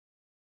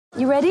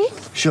You ready?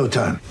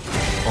 Showtime.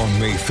 On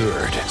May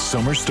 3rd,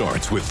 summer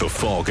starts with The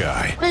Fall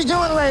Guy. Let's do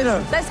it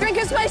later. Let's drink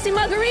a spicy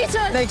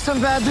margarita. Make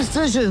some bad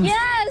decisions.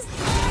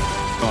 Yes!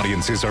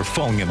 Audiences are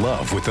falling in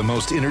love with the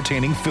most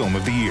entertaining film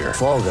of the year.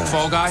 Fall Guy.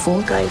 Fall Guy?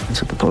 Fall guy.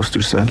 That's what the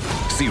poster said.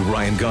 See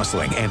Ryan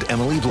Gosling and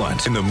Emily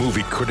Blunt in the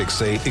movie critics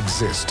say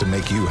exists to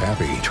make you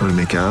happy. Trying to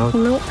make it out?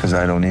 Nope. Because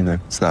I don't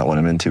either. It's not what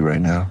I'm into right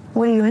now.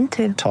 What are you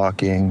into?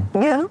 Talking.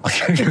 Yeah.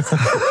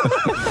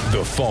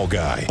 The Fall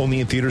Guy.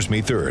 Only in theaters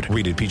May 3rd.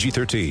 Rated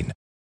PG-13.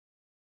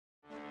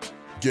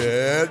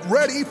 Get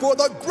ready for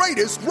the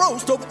greatest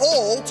roast of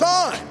all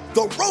time.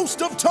 The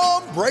Roast of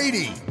Tom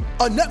Brady.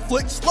 A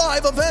Netflix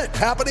live event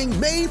happening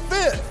May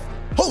 5th.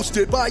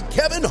 Hosted by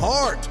Kevin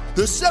Hart.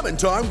 The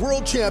 7-time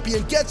world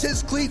champion gets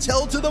his cleats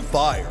held to the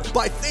fire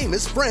by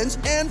famous friends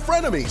and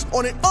frenemies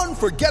on an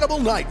unforgettable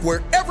night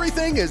where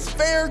everything is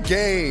fair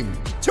game.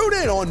 Tune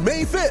in on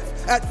May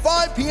 5th at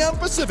 5 p.m.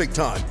 Pacific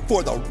time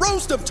for the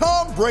Roast of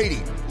Tom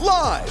Brady.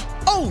 Live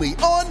only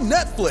on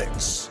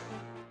Netflix.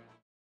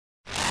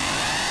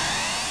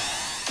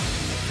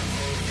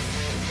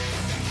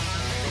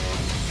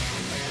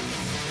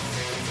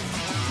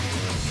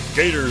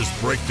 Gators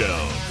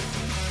Breakdown,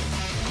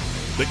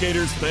 the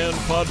Gators fan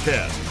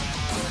podcast,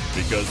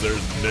 because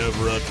there's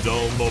never a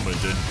dull moment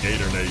in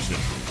Gator Nation.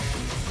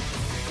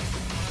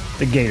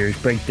 The Gators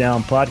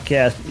Breakdown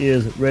podcast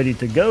is ready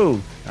to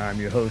go.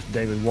 I'm your host,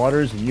 David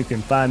Waters, and you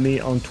can find me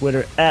on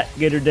Twitter at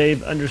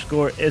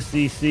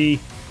GatorDave_SEC.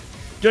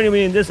 Joining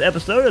me in this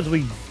episode as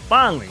we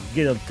finally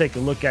get to take a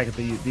look at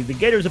the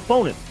Gators'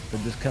 opponent for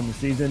this coming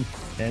season,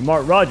 and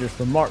Mark Rogers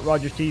from Mark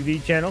Rogers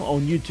TV channel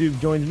on YouTube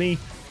joins me.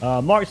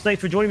 Mark,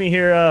 thanks for joining me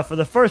here for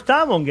the first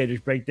time on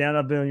Gators Breakdown.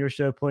 I've been on your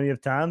show plenty of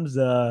times.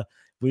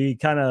 We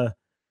kind of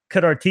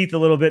cut our teeth a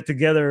little bit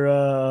together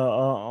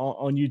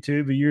on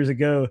YouTube years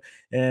ago,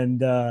 and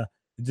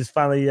just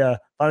finally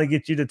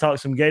get you to talk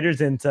some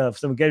Gators and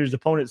some Gators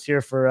opponents here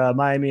for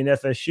Miami and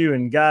FSU.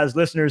 And guys,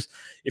 listeners,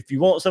 if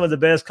you want some of the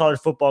best college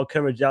football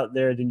coverage out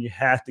there, then you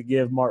have to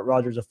give Mark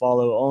Rogers a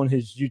follow on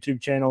his YouTube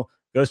channel.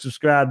 Go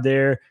subscribe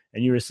there,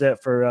 and you are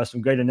set for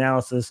some great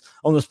analysis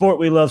on the sport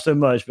we love so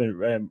much. But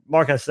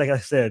Mark, like I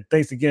said,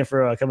 thanks again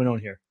for coming on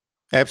here.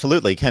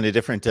 Absolutely. Kind of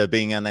different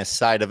being on this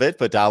side of it,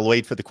 but I'll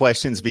wait for the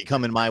questions to be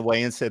coming my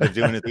way instead of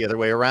doing it the other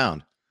way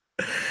around.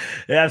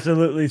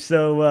 Absolutely.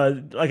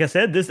 So, like I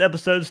said, this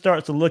episode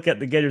starts to look at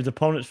the Gators'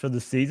 opponents for the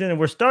season, and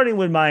we're starting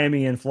with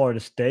Miami and Florida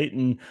State.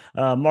 And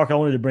Mark, I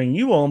wanted to bring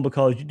you on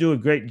because you do a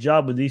great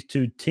job with these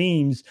two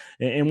teams,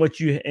 and what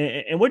do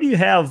you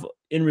have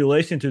in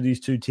relation to these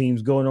two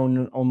teams going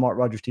on Mark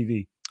Rogers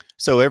TV?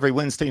 So every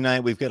Wednesday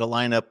night, we've got a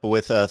lineup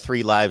with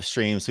 3 live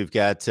streams. We've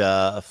got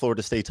a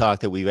Florida State Talk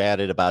that we've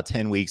added about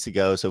 10 weeks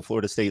ago. So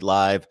Florida State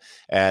live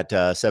at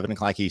 7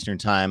 o'clock Eastern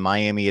time,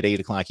 Miami at 8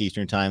 o'clock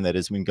Eastern time. That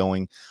has been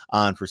going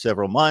on for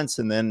several months.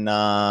 And then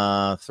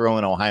throw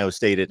in Ohio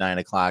State at 9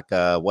 o'clock.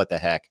 9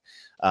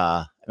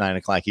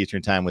 o'clock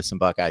Eastern time with some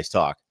Buckeyes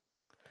talk.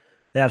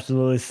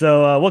 Absolutely.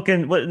 So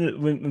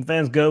when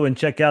fans go and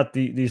check out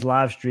these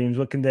live streams,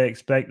 what can they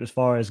expect as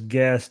far as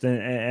guests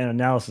and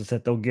analysis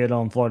that they'll get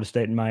on Florida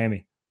State and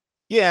Miami?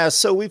 Yeah,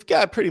 so we've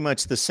got pretty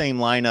much the same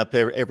lineup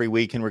every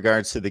week in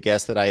regards to the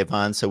guests that I have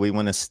on. So we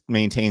want to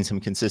maintain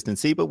some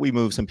consistency, but we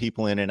move some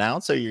people in and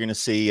out. So you're going to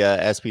see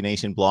SB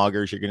Nation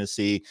bloggers. You're going to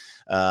see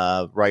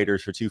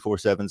writers for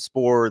 247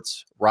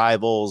 Sports,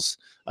 Rivals,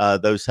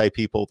 those type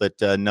people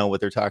that know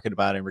what they're talking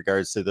about in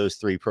regards to those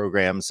 3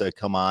 programs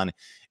come on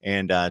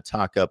and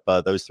talk up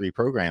those 3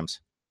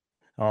 programs.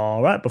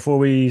 All right. Before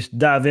we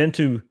dive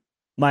into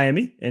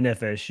Miami and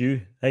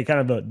FSU, hey,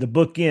 kind of the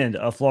bookend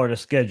of Florida's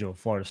schedule.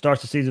 Florida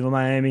starts the season with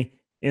Miami,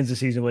 ends the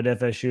season with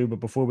FSU. But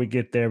before we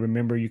get there,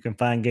 remember you can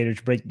find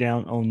Gators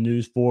Breakdown on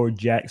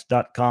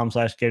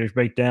news4jax.com/Gators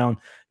Breakdown.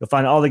 You'll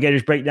find all the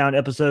Gators Breakdown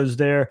episodes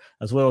there,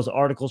 as well as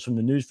articles from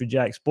the News for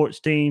Jax sports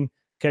team.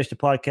 Catch the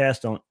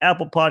podcast on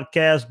Apple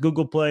Podcasts,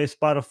 Google Play,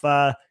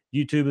 Spotify,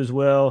 YouTube as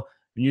well.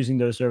 Using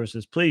those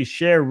services, please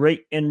share,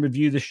 rate, and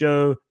review the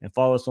show, and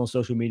follow us on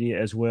social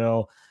media as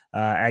well.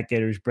 At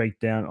Gators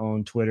Breakdown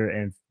on Twitter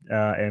and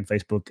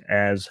Facebook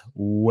as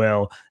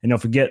well. And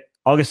don't forget,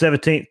 August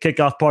 17th,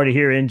 kickoff party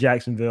here in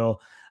Jacksonville.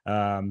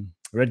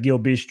 Red Gill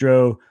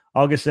Bistro,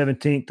 August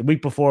 17th, the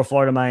week before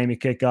Florida-Miami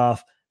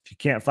kickoff. If you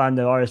can't find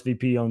the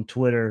RSVP on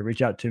Twitter,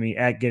 reach out to me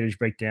at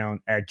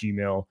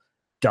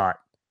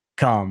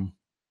GatorsBreakdown@gmail.com.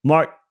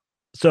 Mark,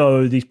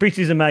 so these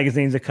preseason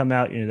magazines that come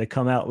out, they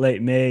come out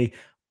late May.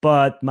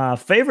 But my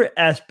favorite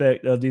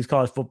aspect of these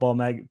college football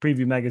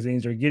preview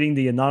magazines are getting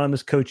the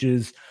anonymous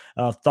coaches'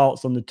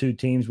 thoughts on the two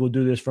teams. We'll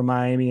do this for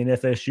Miami and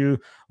FSU.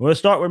 We'll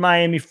start with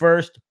Miami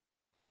first.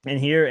 So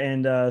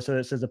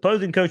it says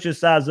opposing coaches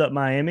size up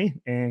Miami,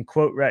 and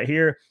quote right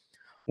here,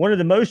 one of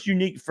the most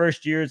unique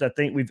first years I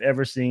think we've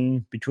ever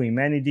seen, between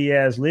Manny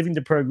Diaz leaving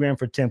the program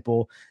for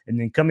Temple and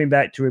then coming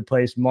back to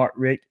replace Mark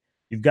Richt.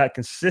 You've got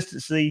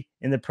consistency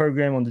in the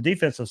program on the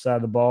defensive side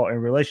of the ball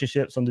and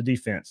relationships on the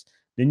defense.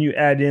 Then you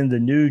add in the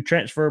new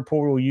transfer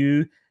portal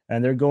U,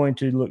 and they're going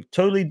to look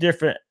totally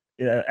different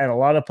at a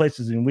lot of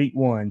places in week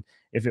 1.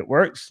 If it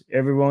works,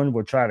 everyone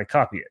will try to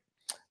copy it.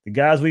 The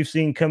guys we've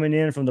seen coming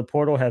in from the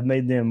portal have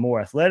made them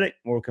more athletic,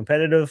 more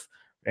competitive,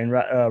 and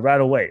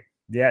right away.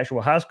 The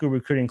actual high school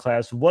recruiting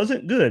class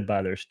wasn't good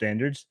by their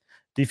standards.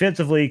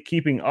 Defensively,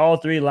 keeping all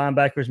 3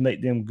 linebackers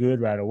make them good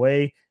right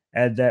away.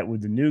 Add that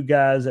with the new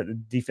guys at the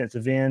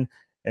defensive end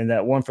and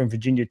that one from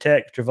Virginia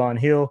Tech, Trevon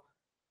Hill.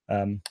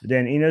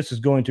 Dan Enos is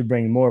going to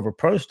bring more of a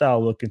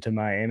pro-style look into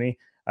Miami.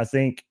 I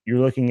think you're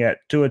looking at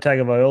Tua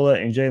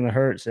Tagovailoa and Jalen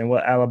Hurts and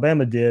what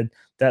Alabama did.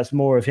 That's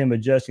more of him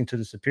adjusting to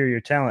the superior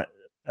talent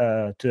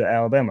to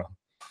Alabama.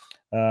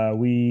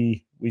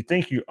 We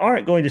think you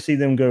aren't going to see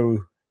them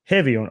go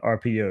heavy on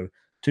RPO.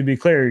 To be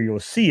clear, you'll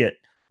see it,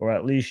 or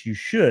at least you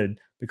should,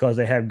 because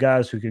they have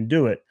guys who can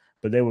do it,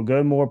 but they will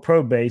go more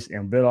pro-base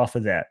and build off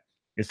of that.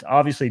 It's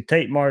obviously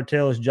Tate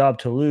Martell's job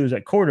to lose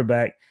at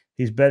quarterback.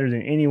 He's better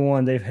than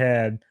anyone they've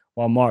had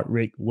while Mark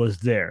Richt was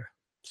there.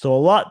 So a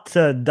lot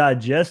to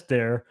digest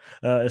there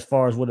as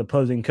far as what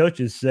opposing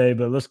coaches say,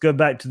 but let's go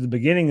back to the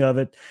beginning of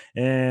it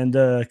and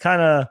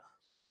kind of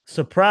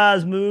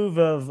surprise move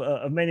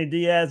of Manny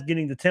Diaz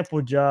getting the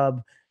Temple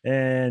job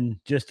and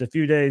just a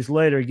few days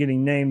later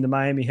getting named the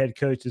Miami head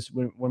coach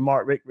when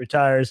Mark Richt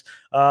retires.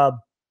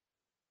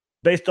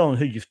 Based on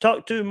who you've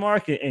talked to,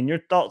 Mark, and your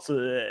thoughts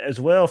as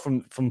well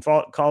from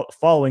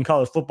following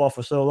college football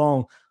for so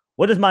long,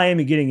 what is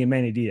Miami getting in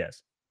Manny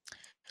Diaz?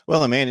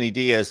 Well, in Manny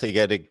Diaz, they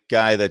get a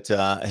guy that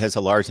has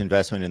a large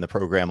investment in the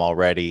program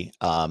already.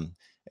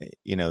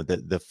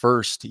 The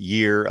first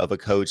year of a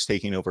coach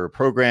taking over a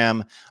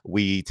program,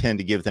 we tend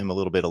to give them a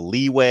little bit of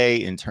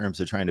leeway in terms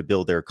of trying to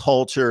build their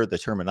culture. The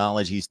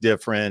terminology is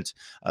different.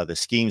 The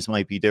schemes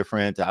might be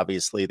different.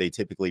 Obviously, they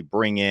typically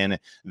bring in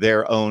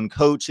their own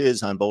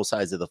coaches on both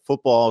sides of the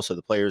football. So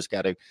the players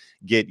got to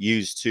get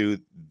used to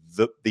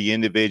the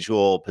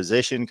individual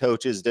position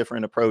coaches,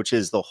 different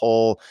approaches. The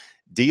whole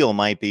deal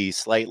might be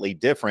slightly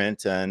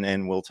different,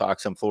 and we'll talk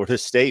some Florida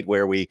State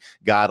where we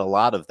got a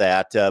lot of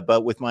that.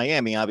 But with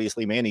Miami,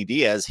 obviously Manny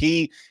Diaz,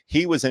 he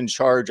was in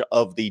charge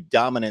of the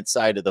dominant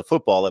side of the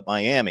football at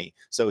Miami,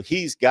 so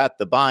he's got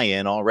the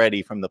buy-in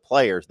already from the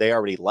players. They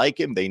already like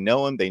him. They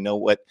know him. They know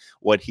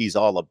what he's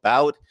all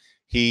about.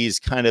 He's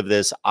kind of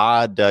this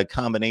odd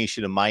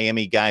combination of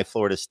Miami guy,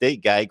 Florida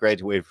State guy,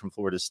 graduated from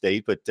Florida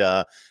State, but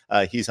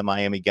he's a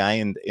Miami guy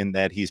in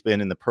that he's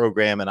been in the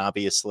program and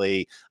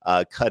obviously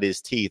cut his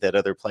teeth at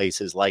other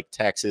places like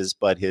Texas,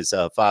 but his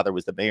father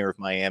was the mayor of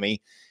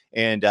Miami.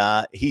 And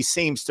he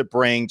seems to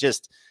bring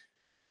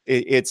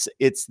it's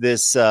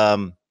this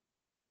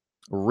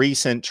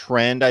recent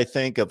trend, I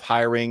think, of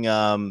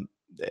hiring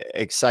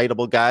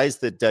excitable guys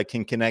that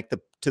can connect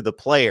to the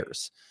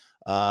players.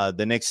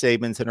 The Nick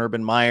Sabans and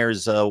Urban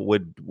Meyers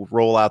would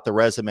roll out the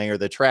resume or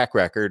the track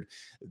record.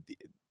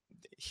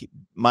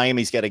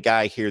 Miami's got a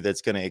guy here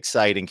that's going to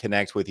excite and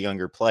connect with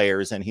younger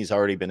players, and he's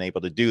already been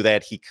able to do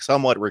that. He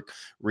somewhat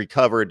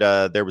recovered.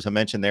 There was a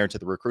mention there to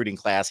the recruiting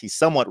class. He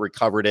somewhat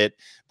recovered it,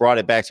 brought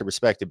it back to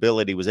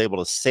respectability, was able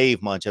to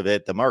save much of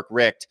it. The Mark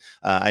Richt,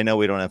 I know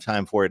we don't have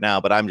time for it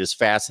now, but I'm just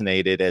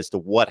fascinated as to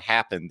what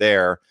happened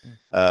there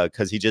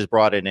because he just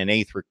brought in an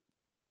 8th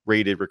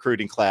rated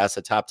recruiting class,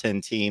 a top 10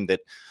 team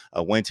that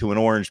went to an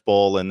Orange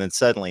Bowl, and then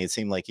suddenly it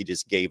seemed like he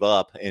just gave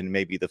up, and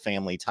maybe the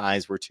family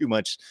ties were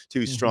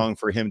too strong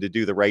for him to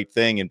do the right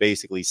thing and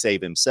basically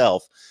save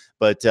himself.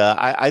 But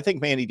I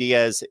think Manny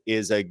Diaz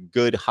is a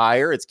good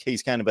hire.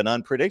 He's kind of an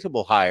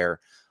unpredictable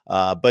hire.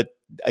 But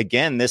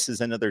again, this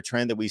is another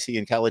trend that we see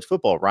in college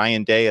football.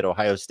 Ryan Day at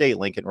Ohio State,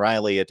 Lincoln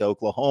Riley at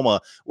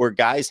Oklahoma, where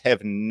guys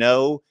have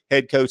no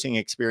head coaching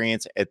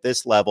experience at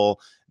this level.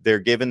 They're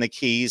given the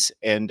keys,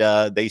 and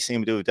they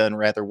seem to have done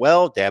rather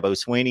well. Dabo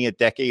Swinney a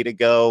decade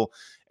ago,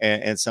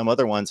 and some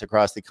other ones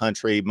across the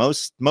country.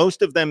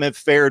 Most of them have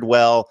fared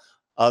well.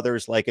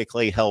 Others, like a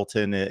Clay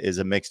Helton, is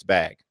a mixed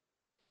bag.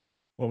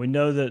 Well, we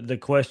know that the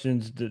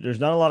questions, there's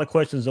not a lot of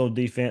questions on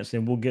defense,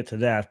 and we'll get to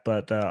that,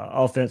 but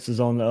offense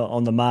is on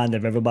the mind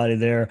of everybody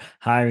there.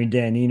 Hiring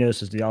Dan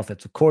Enos as the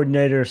offensive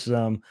coordinator.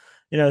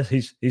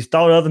 He's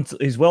thought of, and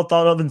he's well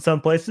thought of in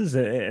some places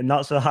and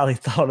not so highly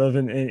thought of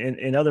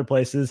in other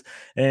places.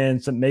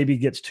 And some maybe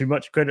gets too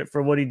much credit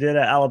for what he did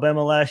at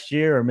Alabama last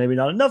year, or maybe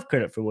not enough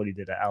credit for what he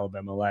did at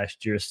Alabama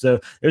last year. So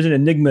there's an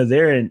enigma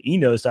there in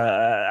Enos,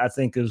 I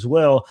think, as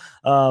well.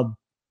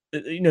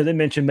 They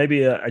mentioned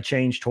maybe a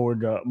change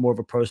toward more of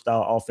a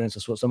pro-style offense.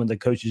 That's what some of the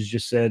coaches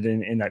just said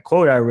in that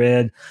quote I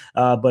read.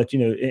 But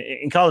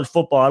in college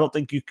football, I don't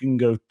think you can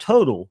go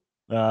total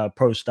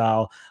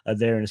pro-style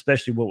there, and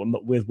especially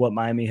with what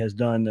Miami has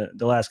done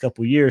the last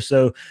couple of years.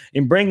 So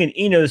in bringing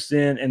Enos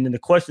in, and then the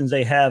questions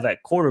they have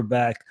at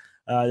quarterback,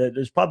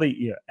 there's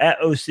probably at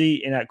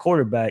OC and at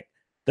quarterback.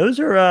 Those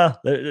are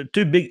the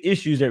two big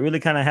issues that really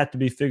kind of have to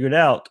be figured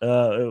out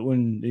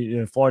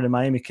when Florida and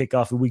Miami kick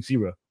off in week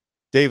 0.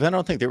 Dave, I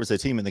don't think there was a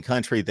team in the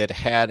country that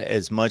had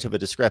as much of a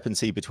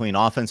discrepancy between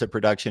offensive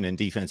production and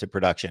defensive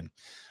production.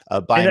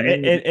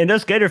 And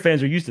those Gator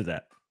fans are used to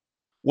that.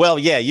 Well,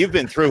 yeah, you've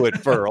been through it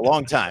for a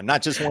long time,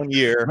 not just 1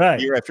 year, right.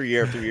 Year after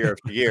year after year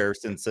after year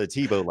since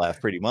Tebow left,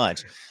 pretty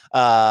much.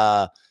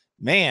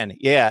 Man,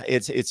 yeah,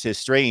 it's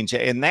just strange.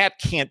 And that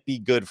can't be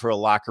good for a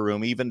locker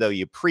room, even though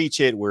you preach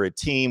it. We're a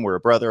team, we're a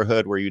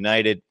brotherhood, we're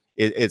united.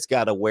 It's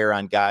got to wear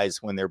on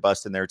guys when they're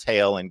busting their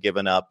tail and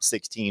giving up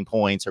 16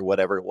 points or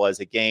whatever it was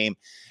a game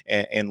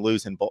and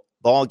losing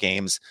ball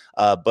games.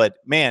 But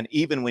man,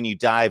 even when you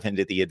dive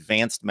into the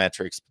advanced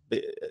metrics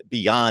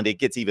beyond, it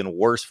gets even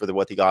worse for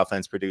what the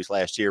offense produced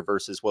last year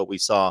versus what we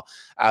saw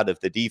out of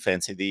the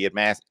defense. The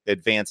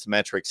advanced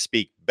metrics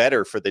speak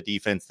better for the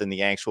defense than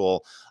the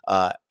actual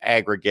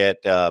aggregate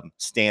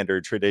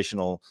standard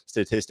traditional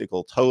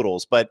statistical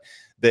totals. But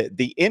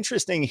the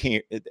interesting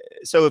here,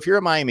 so if you're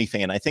a Miami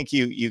fan, I think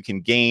you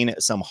can gain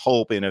some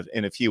hope in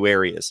a few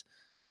areas.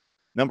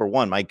 Number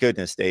one, my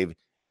goodness, Dave,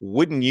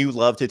 wouldn't you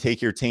love to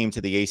take your team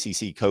to the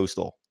ACC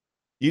Coastal?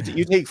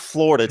 You take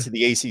Florida to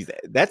the ACC.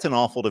 That's an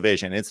awful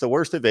division. It's the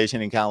worst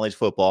division in college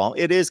football.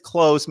 It is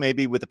close,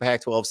 maybe with the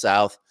Pac-12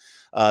 South.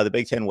 The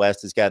Big Ten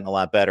West has gotten a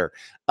lot better.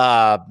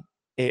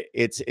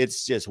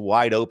 It's just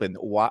wide open.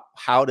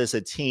 How does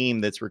a team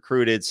that's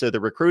recruited? So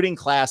the recruiting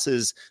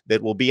classes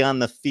that will be on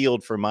the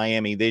field for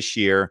Miami this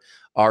year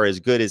are as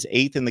good as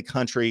 8th in the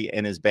country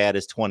and as bad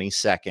as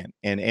 22nd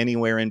and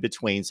anywhere in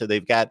between. So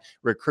they've got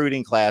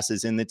recruiting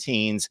classes in the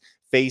teens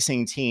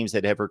facing teams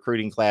that have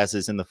recruiting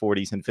classes in the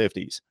 40s and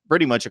 50s,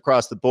 pretty much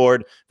across the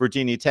board.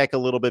 Virginia Tech a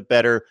little bit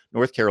better.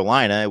 North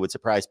Carolina, it would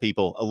surprise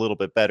people, a little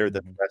bit better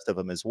than the rest of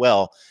them as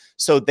well.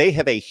 So they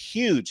have a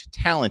huge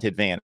talent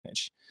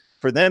advantage.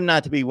 For them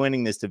not to be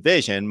winning this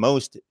division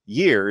most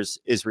years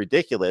is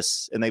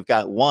ridiculous. And they've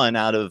got one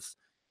out of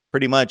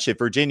pretty much, if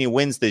Virginia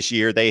wins this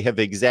year, they have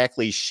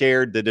exactly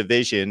shared the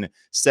division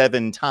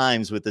 7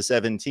 times with the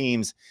 7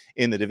 teams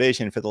in the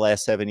division for the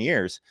last 7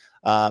 years.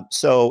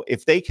 So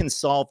if they can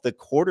solve the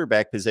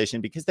quarterback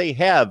position, because they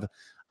have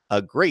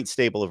a great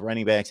stable of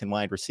running backs and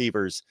wide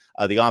receivers,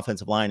 the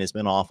offensive line has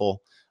been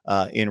awful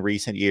in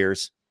recent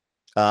years.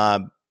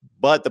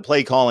 But the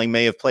play calling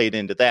may have played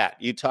into that.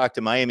 You talk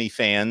to Miami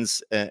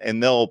fans,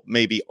 and they'll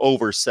maybe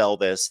oversell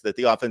this, that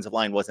the offensive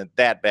line wasn't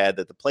that bad,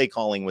 that the play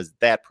calling was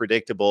that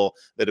predictable,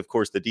 that, of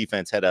course, the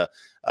defense had a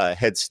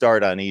head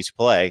start on each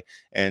play,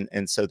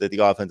 and so that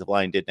the offensive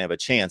line didn't have a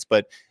chance.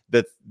 But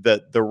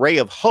the ray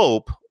of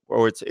hope,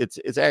 or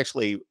it's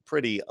actually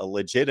pretty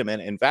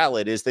legitimate and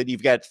valid, is that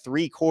you've got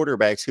 3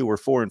 quarterbacks who were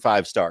 4 and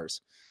 5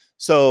 stars.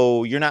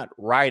 So you're not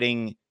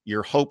riding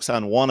your hopes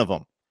on one of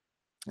them.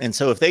 And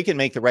so if they can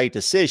make the right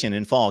decision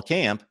in fall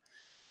camp,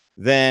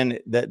 then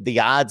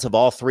the odds of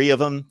all 3 of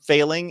them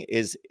failing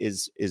is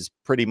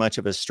pretty much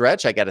of a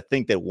stretch. I got to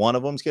think that one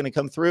of them is going to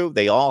come through.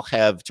 They all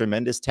have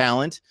tremendous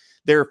talent.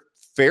 They're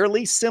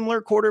fairly similar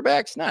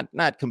quarterbacks,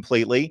 not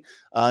completely.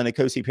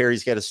 N'Kosi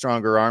Perry's got a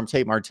stronger arm.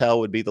 Tate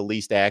Martell would be the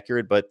least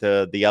accurate, but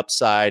the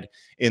upside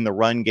in the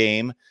run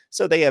game.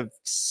 So they have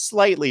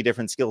slightly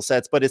different skill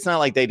sets, but it's not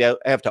like they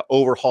have to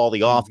overhaul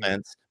the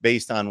offense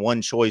based on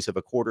one choice of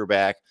a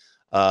quarterback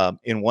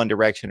in one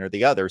direction or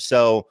the other.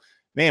 So,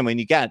 man, when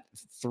you got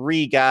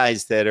 3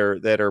 guys that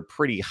are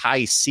pretty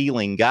high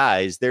ceiling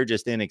guys, they're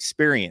just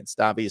inexperienced.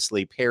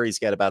 Obviously, Perry's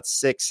got about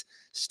 6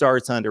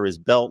 starts under his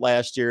belt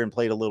last year and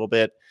played a little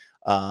bit.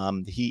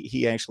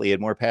 He actually had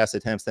more pass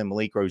attempts than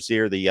Malik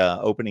Rozier, the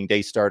opening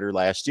day starter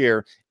last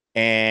year,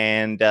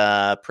 and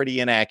pretty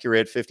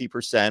inaccurate,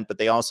 50%. But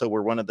they also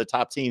were one of the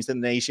top teams in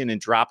the nation in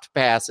dropped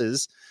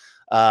passes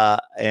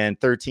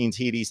and 13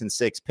 TDs and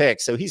 6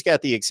 picks. So he's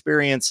got the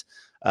experience.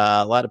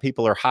 A lot of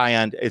people are high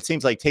on. It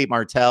seems like Tate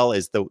Martell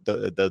is the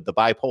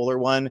bipolar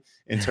one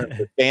in terms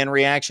of fan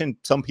reaction.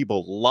 Some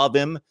people love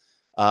him.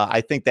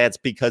 I think that's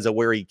because of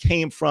where he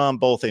came from,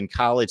 both in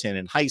college and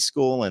in high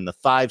school, and the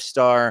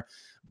 5-star.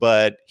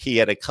 But he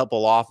had a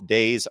couple off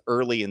days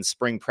early in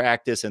spring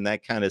practice, and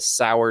that kind of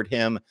soured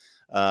him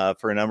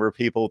for a number of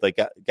people that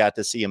got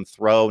to see him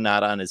throw,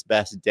 not on his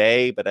best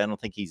day, but I don't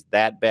think he's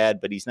that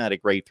bad, but he's not a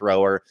great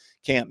thrower.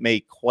 Can't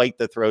make quite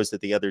the throws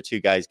that the other 2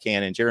 guys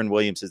can. And Jaron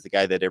Williams is the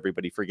guy that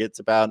everybody forgets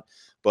about,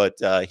 but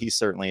he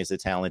certainly is a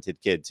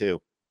talented kid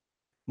too.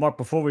 Mark,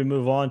 before we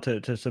move on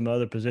to some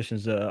other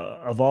positions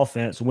of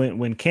offense,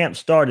 when camp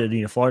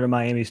started, Florida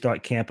Miami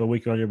start camp a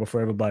week earlier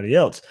before everybody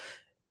else.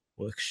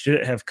 Well, should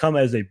it have come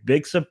as a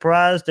big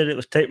surprise that it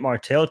was Tate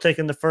Martell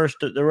taking the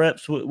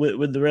reps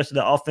with the rest of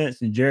the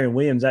offense and Jaron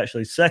Williams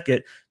actually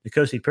second?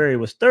 N'Kosi Perry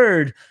was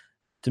third.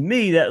 To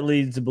me, that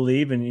leads to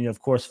believe, and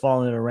of course,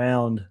 following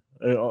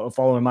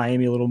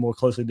Miami a little more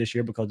closely this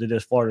year because it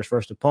is Florida's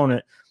first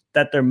opponent,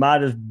 that there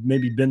might have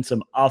maybe been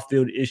some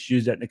off-field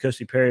issues that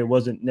N'Kosi Perry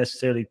wasn't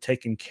necessarily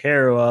taken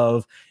care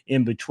of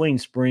in between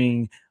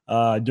spring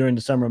during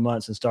the summer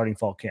months and starting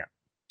fall camp.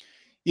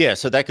 Yeah,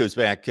 so that goes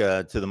back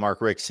to the Mark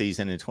Richt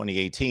season in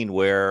 2018,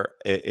 where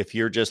if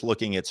you're just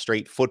looking at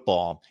straight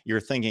football,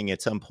 you're thinking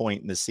at some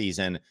point in the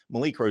season,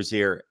 Malik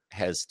Rozier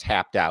has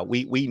tapped out.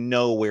 We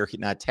know where he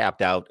not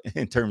tapped out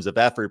in terms of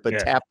effort, but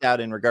tapped out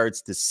in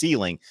regards to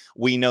ceiling.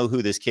 We know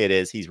who this kid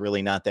is. He's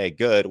really not that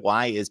good.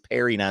 Why is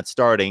Perry not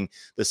starting?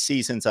 The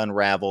season's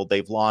unraveled.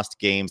 They've lost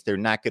games. They're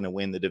not going to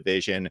win the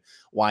division.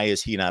 Why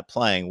is he not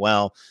playing?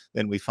 Well,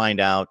 then we find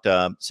out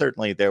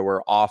certainly there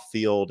were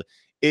off-field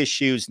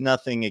issues,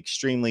 nothing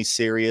extremely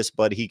serious,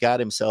 but he got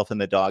himself in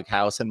the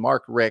doghouse. And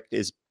Mark Richt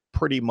is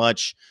pretty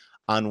much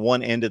on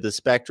one end of the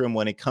spectrum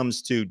when it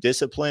comes to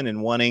discipline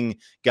and wanting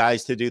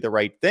guys to do the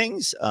right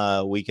things.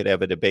 We could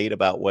have a debate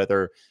about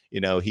whether,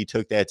 he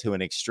took that to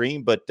an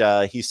extreme, but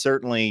he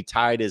certainly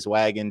tied his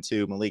wagon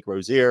to Malik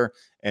Rozier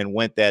and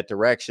went that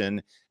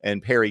direction.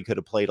 And Perry could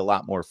have played a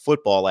lot more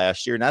football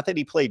last year. Not that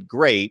he played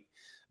great,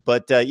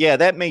 but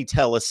that may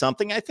tell us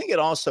something. I think it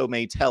also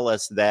may tell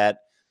us that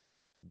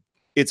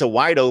it's a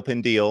wide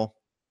open deal,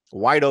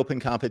 wide open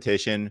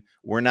competition.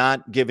 We're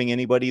not giving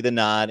anybody the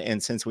nod.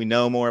 And since we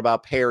know more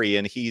about Perry,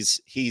 and he's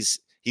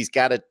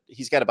got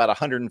about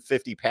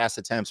 150 pass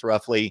attempts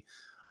roughly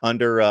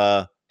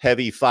under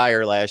heavy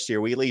fire last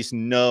year, we at least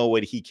know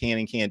what he can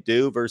and can't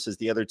do, versus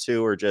the other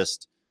two are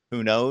just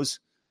who knows.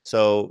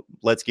 So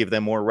let's give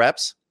them more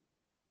reps.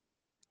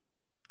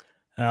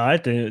 I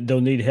think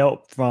they'll need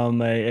help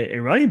from a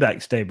running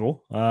back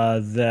stable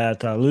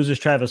that loses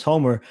Travis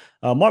Homer.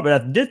 Mark, but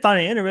I did find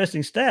an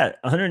interesting stat: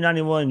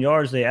 191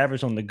 yards they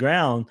averaged on the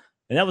ground,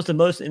 and that was the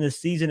most in a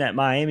season at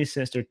Miami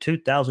since their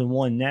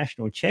 2001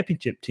 national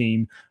championship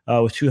team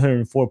with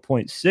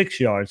 204.6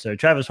 yards. So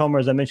Travis Homer,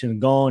 as I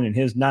mentioned, gone, and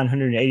his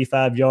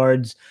 985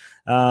 yards.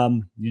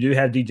 You do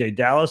have DJ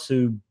Dallas,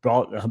 who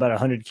brought about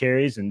 100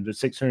 carries and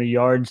 600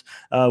 yards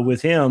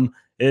with him.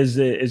 Is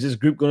this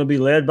group going to be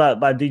led by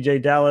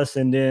DJ Dallas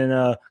and then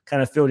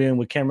kind of filled in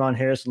with Cameron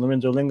Harris and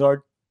Lorenzo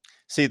Lingard?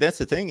 See, that's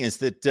the thing, is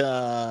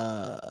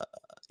that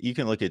you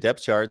can look at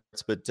depth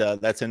charts, but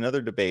that's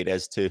another debate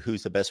as to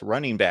who's the best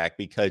running back,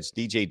 because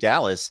DJ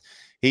Dallas,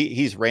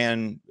 he's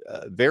ran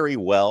very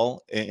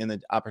well in the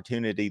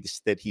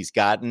opportunities that he's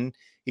gotten.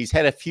 He's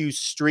had a few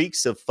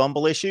streaks of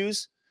fumble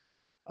issues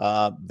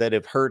that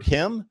have hurt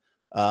him.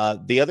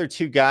 The other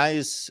two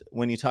guys,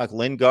 when you talk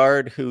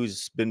Lingard,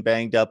 who's been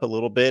banged up a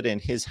little bit and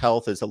his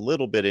health is a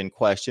little bit in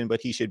question, but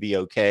he should be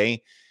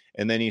okay.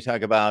 And then you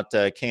talk about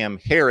Cam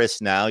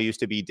Harris now, used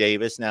to be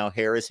Davis, now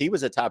Harris. He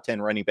was a top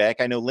 10 running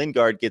back. I know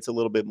Lingard gets a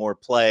little bit more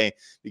play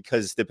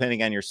because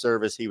depending on your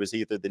service, he was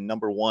either the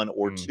number 1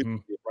 or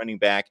 2 running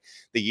back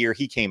the year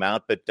he came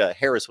out. But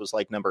Harris was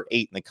like number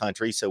 8 in the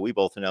country. So we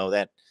both know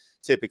that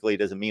typically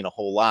doesn't mean a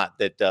whole lot,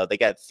 that they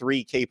got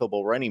 3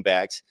 capable running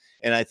backs.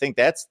 And I think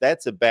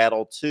that's a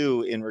battle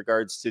too, in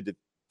regards to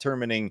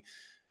determining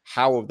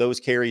how those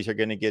carries are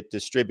going to get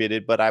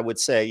distributed. But I would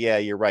say, yeah,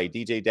 you're right.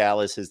 DJ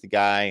Dallas is the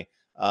guy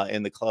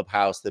in the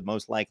clubhouse that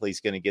most likely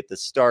is going to get the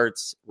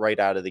starts right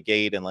out of the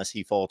gate, unless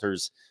he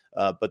falters.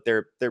 But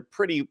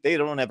they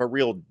don't have a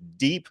real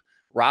deep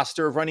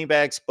roster of running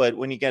backs, but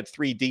when you get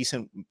 3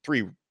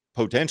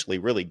 potentially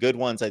really good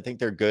ones, I think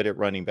they're good at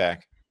running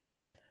back.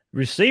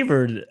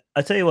 Receiver,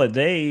 I tell you what,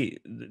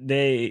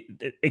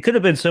 it could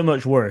have been so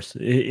much worse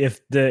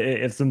if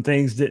some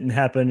things didn't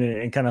happen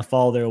and kind of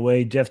fall their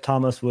way. Jeff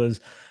Thomas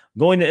was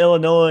going to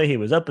Illinois. He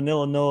was up in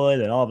Illinois.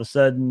 Then all of a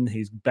sudden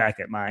he's back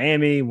at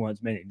Miami.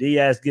 Once Manny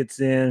Diaz gets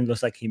in,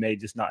 looks like he may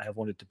just not have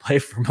wanted to play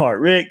for Mark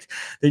Richt.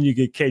 Then you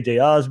get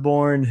KJ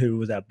Osborne, who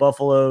was at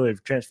Buffalo.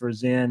 It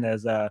transfers in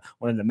as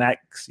one of the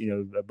max,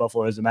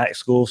 Buffalo is a max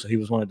school. So he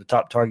was one of the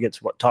top targets,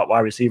 top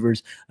wide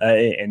receivers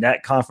in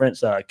that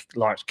conference.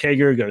 Lawrence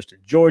Kager goes to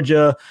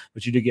Georgia,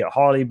 but you did get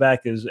Harley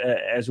back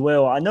as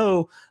well. I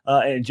know,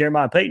 and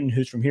Jeremiah Payton,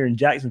 who's from here in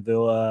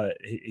Jacksonville,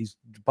 he's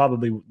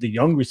probably the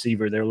young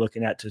receiver they're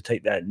looking at to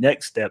take that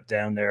next step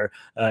down there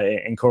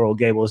in Coral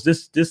Gables.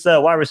 This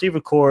wide receiver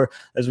core,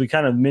 as we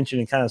kind of mentioned,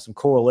 and kind of some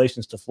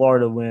correlations to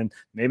Florida, when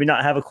maybe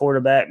not have a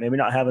quarterback, maybe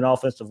not have an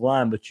offensive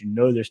line, but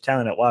there's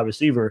talent at wide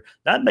receiver.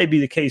 That may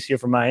be the case here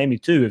for Miami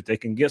too. If they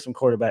can get some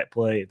quarterback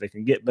play, if they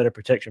can get better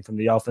protection from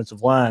the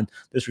offensive line,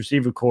 this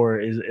receiver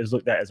core is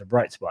looked at as a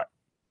bright spot.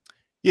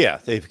 Yeah,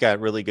 they've got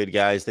really good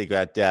guys. They've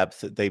got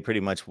depth. They pretty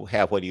much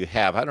have what you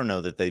have. I don't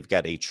know that they've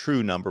got a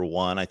true number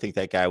 1. I think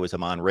that guy was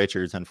Amon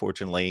Richards.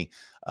 Unfortunately,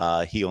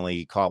 he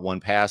only caught 1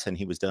 pass, and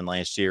he was done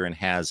last year and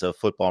has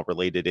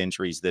football-related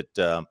injuries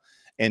that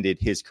ended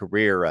his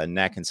career,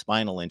 neck and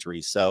spinal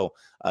injuries. So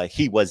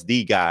he was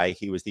the guy.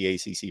 He was the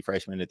ACC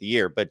Freshman of the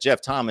Year. But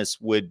Jeff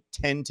Thomas would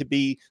tend to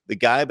be the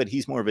guy, but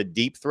he's more of a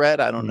deep threat.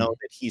 I don't know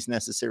that he's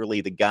necessarily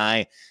the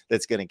guy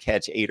that's going to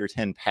catch 8 or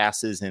 10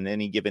 passes in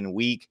any given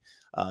week.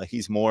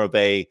 He's more of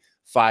a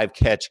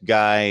 5-catch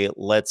guy.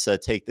 Let's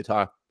take the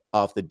top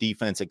off the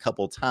defense a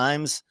couple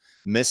times.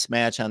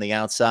 Mismatch on the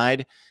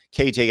outside.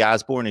 KJ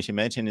Osborne, as you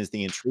mentioned, is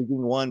the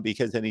intriguing one,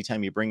 because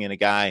anytime you bring in a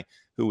guy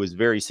who was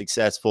very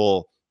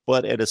successful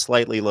but at a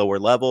slightly lower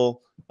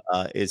level,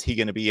 is he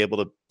going to be able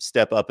to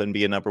step up and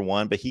be a number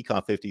 1? But he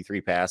caught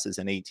 53 passes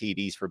and 8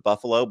 TDs for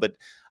Buffalo. But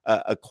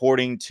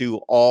according to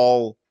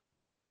all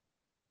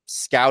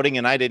scouting,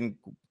 and I didn't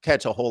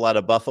catch a whole lot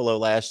of Buffalo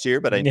last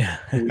year, but I knew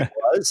who he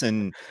was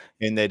and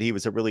that he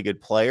was a really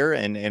good player,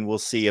 and we'll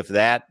see if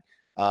that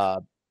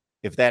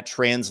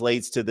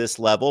translates to this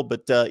level.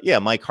 But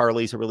Mike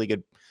Harley's a really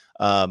good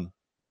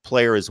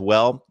player as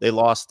well. They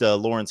lost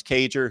Lawrence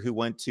Cager, who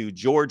went to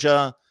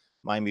Georgia.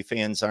 Miami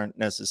fans aren't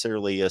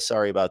necessarily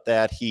sorry about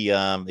that. He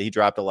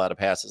dropped a lot of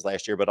passes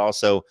last year, but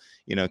also,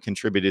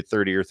 contributed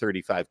 30 or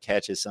 35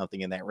 catches,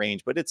 something in that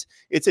range. But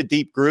it's a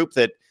deep group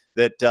that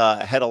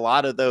had a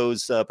lot of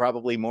those,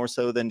 probably more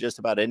so than just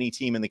about any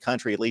team in the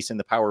country, at least in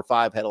the Power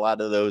Five, had a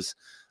lot of those,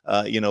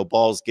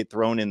 balls get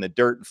thrown in the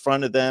dirt in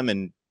front of them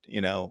and,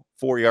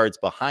 4 yards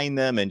behind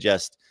them, and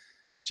just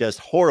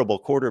horrible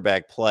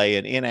quarterback play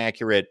and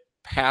inaccurate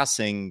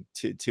passing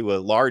to a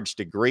large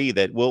degree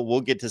that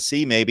we'll get to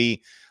see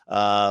maybe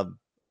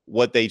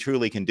what they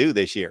truly can do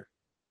this year.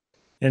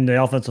 In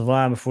the offensive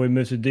line, before we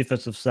move to the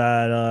defensive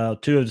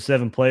side, 2 of the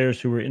 7 players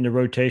who were in the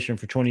rotation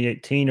for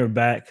 2018 are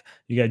back.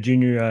 You got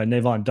junior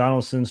Navon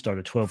Donaldson,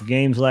 started 12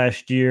 games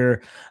last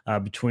year,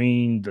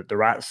 between the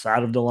right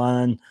side of the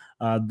line.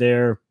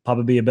 There,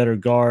 probably be a better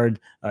guard.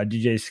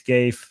 DJ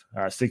Scaife,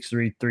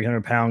 6'3",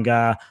 300-pound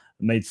guy,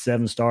 made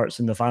 7 starts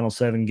in the final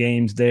 7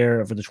 games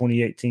there for the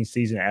 2018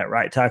 season at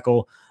right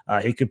tackle.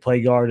 He could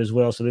play guard as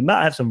well. So they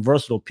might have some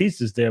versatile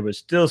pieces there, but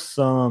still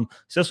some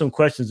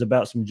questions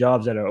about some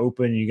jobs that are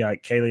open. You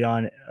got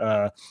Kaleon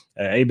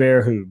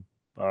Hebert, who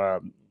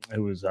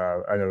was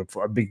a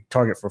big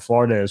target for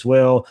Florida as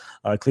well.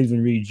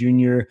 Cleveland Reed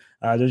Jr.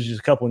 There's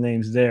just a couple of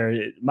names there.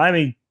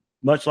 Miami,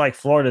 much like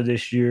Florida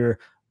this year,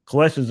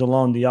 questions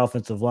along the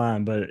offensive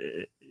line, but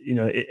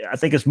I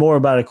think it's more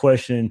about a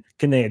question: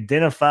 can they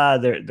identify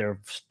their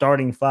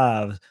starting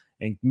 5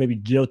 and maybe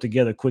gel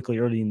together quickly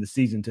early in the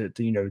season to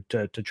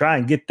try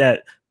and get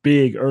that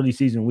big early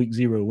season week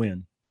 0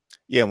 win?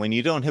 Yeah, when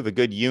you don't have a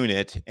good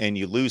unit and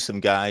you lose some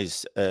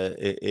guys,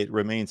 it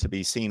remains to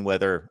be seen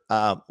whether,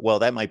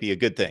 that might be a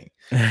good thing.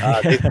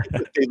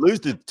 They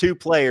lose the 2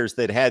 players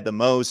that had the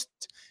most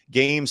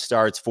game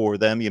starts for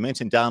them. You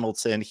mentioned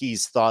Donaldson.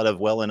 He's thought of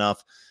well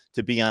enough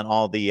to be on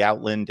all the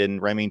Outland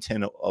and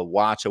Remington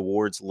Watch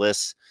Awards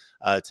lists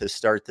to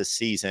start the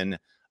season.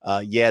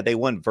 They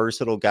want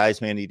versatile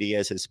guys. Manny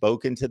Diaz has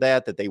spoken to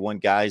that they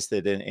want guys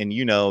that, and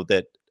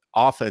that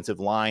offensive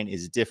line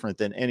is different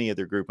than any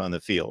other group on the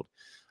field.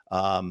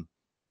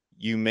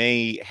 You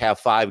may have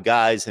 5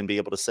 guys and be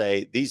able to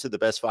say, these are the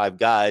best 5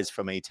 guys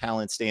from a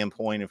talent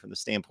standpoint and from the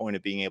standpoint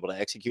of being able to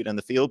execute on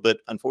the field. But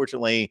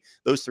unfortunately,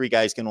 those 3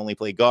 guys can only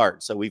play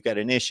guard. So we've got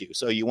an issue.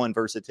 So you want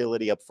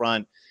versatility up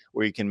front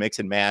where you can mix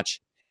and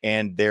match.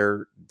 And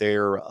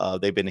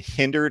they've been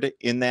hindered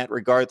in that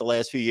regard the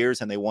last few years.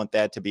 And they want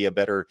that to be a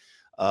better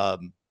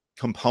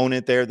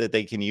component there that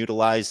they can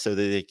utilize so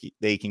that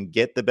they can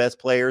get the best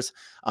players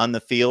on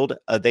the field.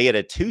 They had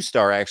a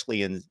 2-star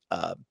actually in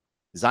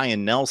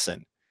Zion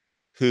Nelson,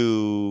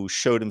 who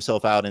showed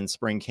himself out in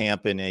spring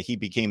camp, and he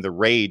became the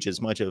rage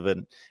as much of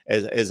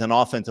as an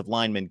offensive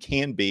lineman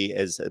can be,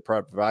 as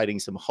providing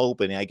some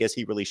hope. And I guess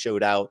he really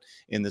showed out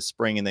in the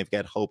spring, and they've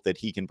got hope that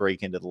he can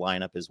break into the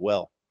lineup as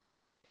well.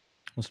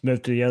 Let's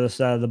move to the other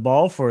side of the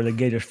ball for the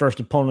Gators'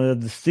 first opponent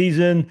of the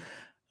season.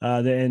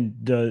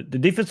 The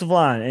defensive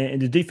line and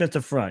the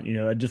defensive front.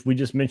 We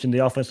just mentioned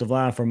the offensive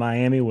line for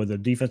Miami, with the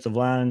defensive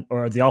line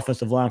or the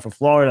offensive line for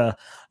Florida.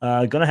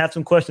 Going to have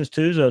some questions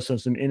too, so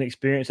some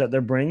inexperience that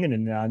they're bringing.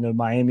 And I know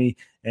Miami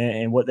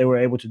and what they were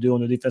able to do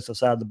on the defensive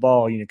side of the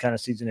ball, kind of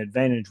sees an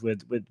advantage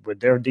with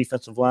their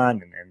defensive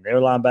line and their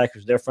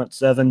linebackers, their front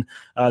 7.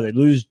 They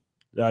lose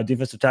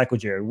defensive tackle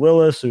Jared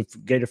Willis, who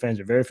Gator fans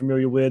are very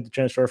familiar with, the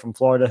transfer from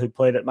Florida, who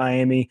played at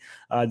Miami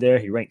there.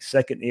 He ranked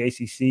 2nd in the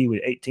ACC with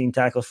 18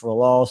 tackles for a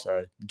loss.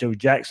 Joe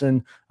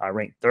Jackson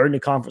ranked 3rd in the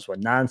conference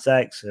with 9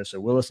 sacks. So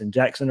Willis and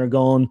Jackson are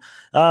gone.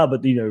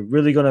 But,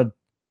 really going to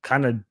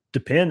kind of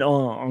depend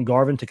on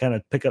Garvin to kind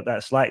of pick up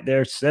that slack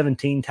there.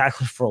 17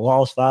 tackles for a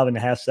loss,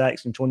 5.5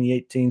 sacks in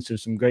 2018. So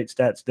some great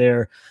stats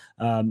there,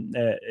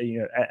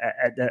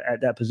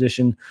 at that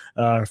position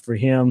for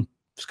him.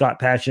 Scott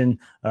Patchen,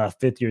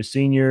 5th-year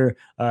senior.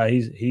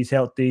 He's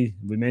healthy.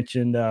 We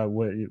mentioned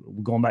we're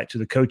going back to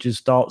the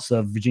coach's thoughts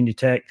of Virginia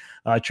Tech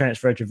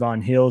transfer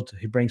Javon Hill.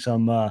 He brings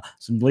some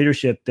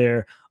leadership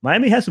there.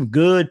 Miami has some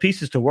good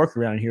pieces to work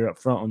around here up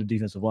front on the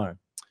defensive line.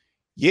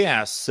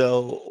 Yeah,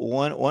 so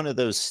one of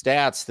those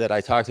stats that I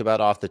talked about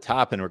off the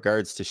top in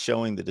regards to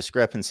showing the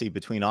discrepancy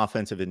between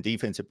offensive and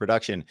defensive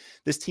production,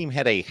 this team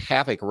had a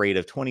havoc rate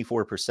of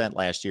 24%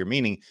 last year,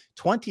 meaning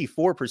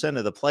 24%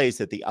 of the plays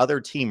that the other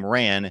team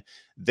ran,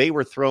 they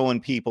were throwing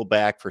people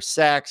back for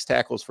sacks,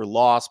 tackles for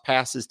loss,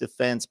 passes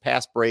defense,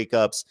 pass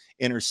breakups,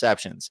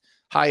 interceptions.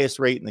 Highest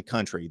rate in the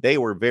country. They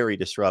were very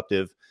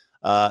disruptive.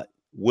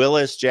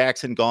 Willis,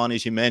 Jackson gone,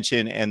 as you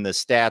mentioned, and the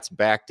stats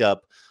backed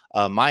up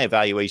my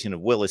evaluation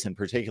of Willis in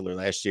particular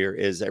last year.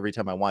 Is every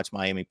time I watch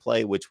Miami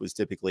play, which was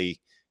typically,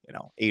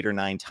 8 or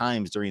 9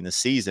 times during the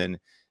season,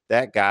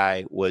 that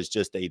guy was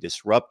just a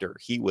disruptor.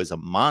 He was a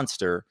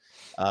monster.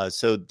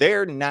 So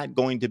they're not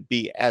going to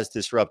be as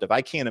disruptive.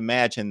 I can't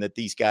imagine that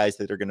these guys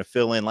that are going to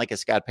fill in like a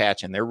Scott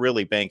Patchen, they're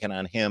really banking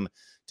on him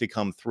to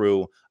come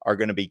through, are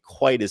going to be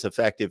quite as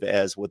effective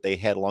as what they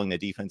had along the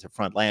defensive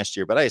front last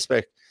year. But I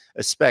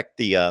expect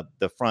the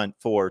front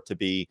 4 to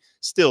be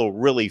still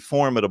really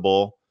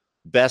formidable.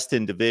 best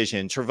in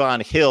division.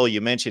 Trevon Hill,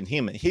 you mentioned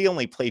him. He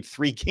only played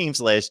 3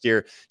 games last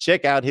year.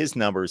 Check out his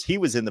numbers. He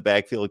was in the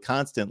backfield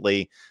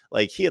constantly.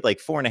 Like, he had like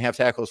 4.5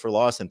 tackles for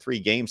loss in 3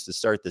 games to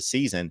start the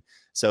season.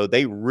 So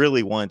they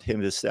really want him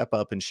to step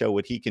up and show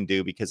what he can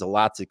do, because a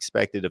lot's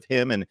expected of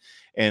him.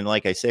 And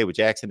like I say, with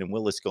Jackson and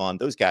Willis gone,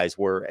 those guys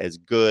were as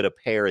good a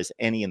pair as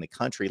any in the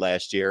country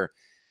last year.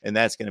 And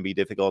that's going to be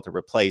difficult to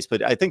replace.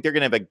 But I think they're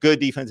going to have a good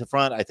defensive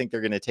front. I think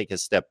they're going to take a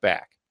step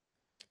back.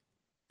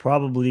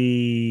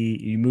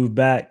 Probably you move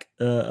back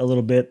a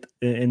little bit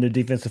in the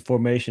defensive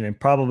formation, and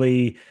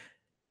probably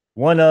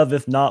one of,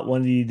 if not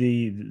one of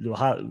the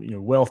high,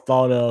 well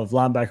thought of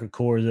linebacker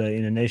cores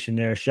in the nation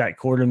there. Shaq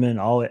Quarterman,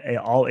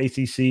 all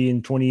ACC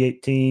in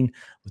 2018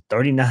 with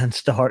 39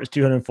 starts,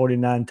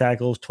 249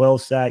 tackles,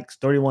 12 sacks,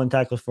 31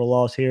 tackles for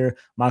loss here.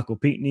 Michael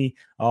Pinckney,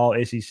 all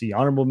ACC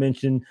honorable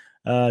mention.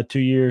 2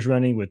 years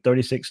running with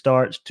 36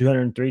 starts,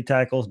 203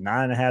 tackles,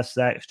 9.5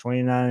 sacks,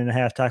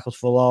 29.5 tackles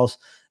for loss.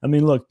 I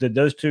mean, look,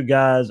 those 2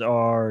 guys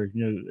are,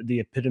 the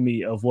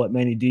epitome of what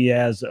Manny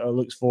Diaz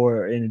looks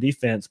for in the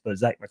defense. But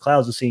Zach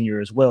McLeod's a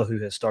senior as well, who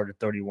has started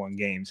 31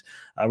 games.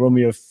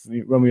 Romeo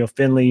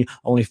Finley,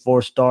 only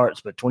 4 starts,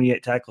 but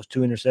 28 tackles,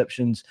 2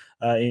 interceptions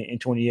in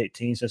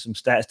 2018. So some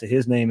stats to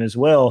his name as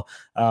well.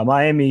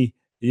 Miami,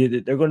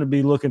 they're going to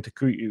be looking to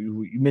create.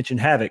 You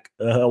mentioned havoc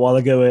a while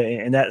ago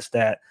in that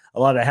stat. A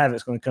lot of havoc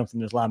is going to come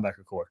from this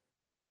linebacker core.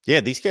 Yeah,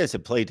 these guys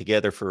have played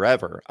together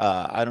forever.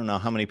 I don't know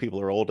how many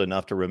people are old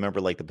enough to remember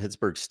like the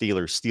Pittsburgh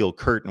Steelers steel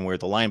curtain, where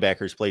the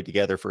linebackers played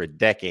together for a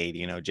decade.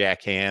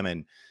 Jack Ham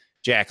and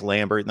Jack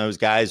Lambert and those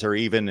guys, are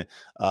even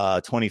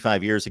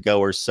 25 years ago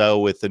or so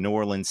with the New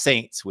Orleans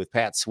Saints, with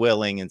Pat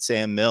Swilling and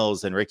Sam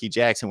Mills and Ricky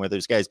Jackson, where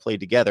those guys played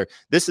together.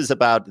 This is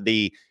about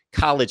the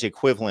college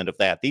equivalent of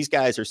that. These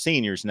guys are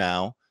seniors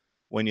now.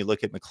 When you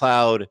look at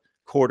McLeod,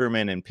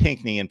 Quarterman, and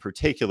Pinckney in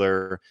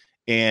particular,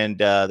 and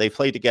they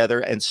played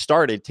together and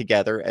started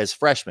together as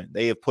freshmen.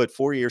 They have put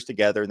 4 years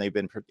together, and they've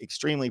been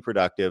extremely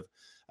productive.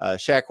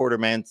 Shaq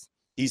Quarterman,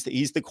 he's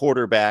the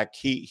quarterback.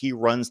 He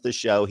runs the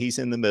show. He's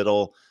in the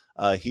middle.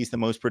 He's the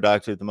most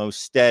productive, the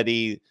most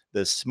steady,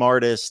 the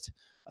smartest,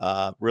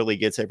 really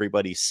gets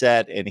everybody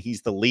set, and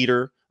he's the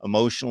leader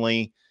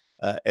emotionally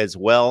as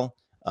well.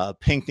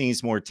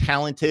 Pinckney's more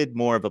talented,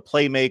 more of a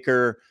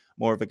playmaker,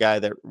 more of a guy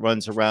that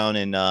runs around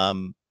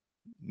and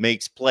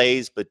makes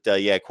plays. But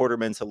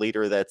Quarterman's a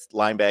leader. That's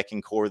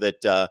linebacking core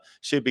that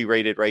should be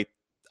rated right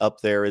up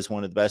there as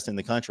one of the best in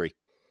the country.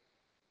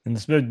 And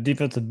let's move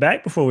defensive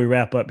back before we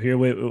wrap up here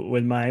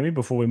with Miami,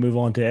 before we move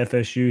on to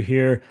FSU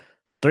here.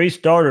 3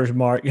 starters,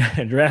 Mark,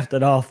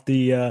 drafted off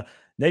the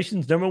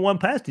nation's number 1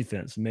 pass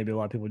defense. Maybe a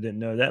lot of people didn't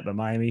know that, but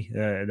Miami,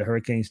 the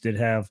Hurricanes, did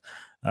have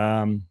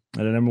the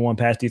number 1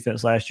 pass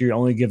defense last year,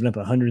 only giving up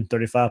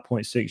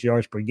 135.6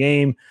 yards per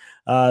game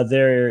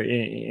there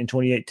in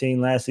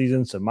 2018 last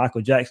season. So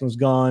Michael Jackson's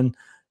gone.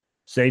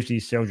 Safety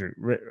Cedric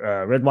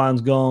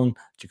Redwine's gone.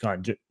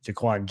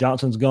 Jaquan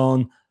Johnson's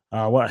gone.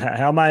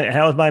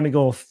 How is Miami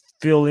going to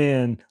fill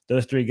in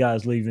those 3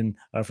 guys leaving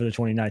for the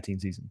 2019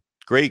 season?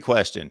 Great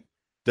question.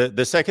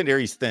 The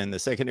secondary's thin. The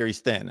secondary's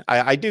thin.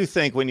 I do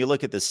think when you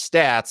look at the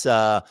stats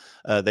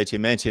that you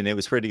mentioned, it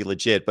was pretty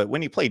legit. But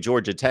when you play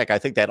Georgia Tech, I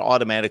think that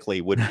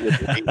automatically would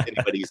raise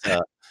anybody's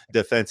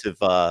defensive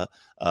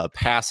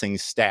passing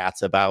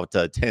stats about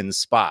 10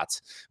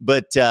 spots.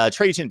 But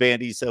Trajan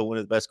Bandy's one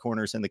of the best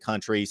corners in the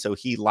country, so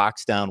he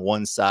locks down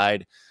one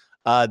side.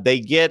 They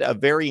get a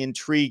very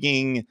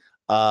intriguing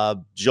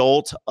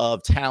jolt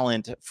of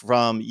talent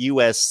from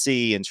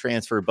USC and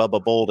transfer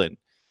Bubba Bolden.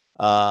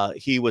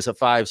 He was a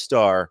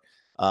 5-star.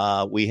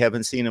 We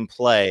haven't seen him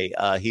play.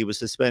 He was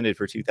suspended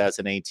for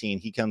 2018.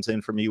 He comes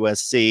in from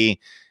USC.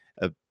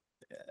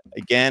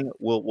 Again,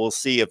 we'll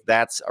see if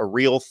that's a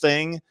real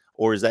thing,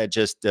 or is that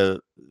just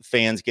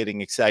fans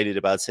getting excited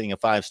about seeing a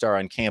 5-star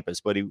on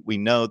campus? But we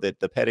know that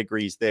the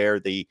pedigree's there,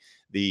 the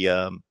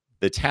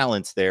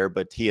talent's there,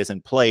 but he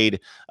hasn't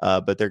played.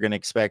 But they're going to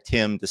expect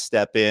him to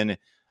step in.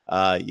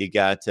 You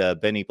got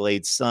Benny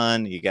Blade's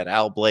son. You got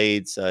Al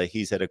Blades.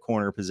 He's at a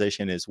corner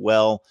position as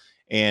well.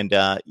 And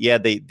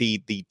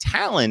the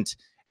talent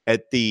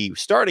at the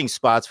starting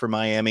spots for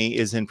Miami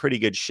is in pretty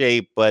good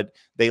shape, but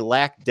they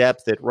lack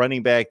depth at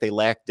running back. They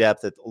lack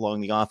depth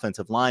along the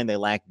offensive line. They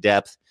lack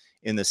depth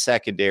in the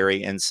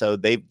secondary. And so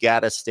they've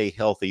got to stay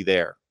healthy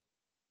there.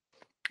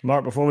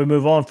 Mark, before we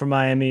move on from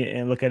Miami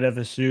and look at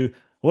FSU,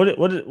 what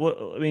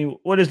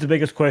is the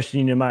biggest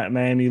question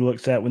Miami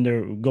looks at when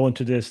they're going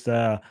to this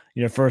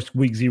first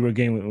week 0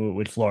 game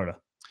with Florida?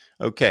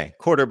 Okay,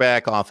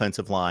 quarterback,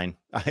 offensive line.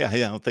 I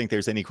don't think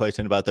there's any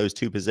question about those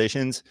 2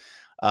 positions.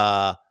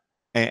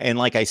 And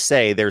like I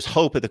say, there's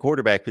hope at the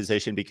quarterback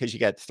position because you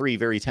got 3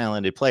 very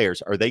talented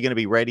players. Are they going to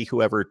be ready?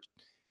 Whoever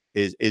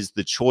is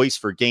the choice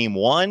for game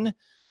 1,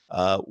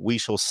 we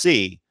shall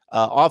see.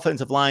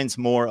 Offensive line's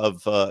more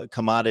of a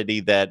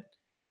commodity that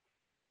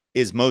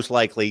is most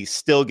likely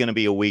still going to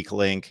be a weak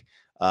link.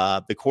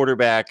 The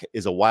quarterback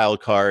is a wild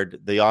card.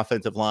 The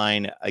offensive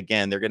line,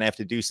 again, they're going to have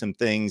to do some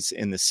things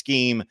in the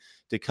scheme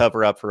to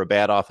cover up for a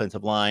bad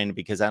offensive line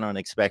because I don't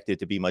expect it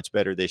to be much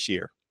better this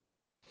year.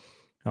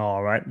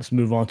 All right, let's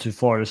move on to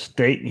Florida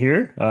State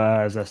here.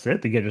 As I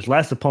said, the Gators'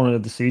 last opponent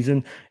of the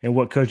season, and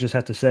what coaches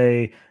have to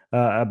say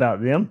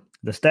about them.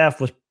 The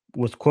staff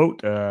was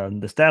quote,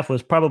 the staff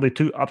was probably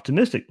too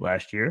optimistic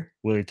last year.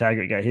 Willie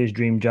Taggart got his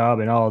dream job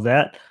and all of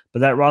that, but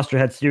that roster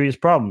had serious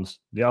problems.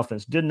 The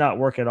offense did not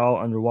work at all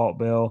under Walt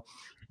Bell.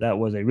 That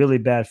was a really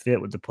bad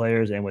fit with the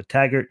players and with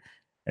Taggart,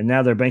 and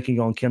now they're banking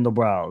on Kendall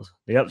Briles.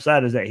 The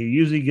upside is that he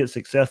usually gets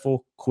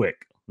successful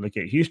quick. Look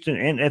at Houston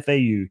and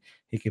FAU.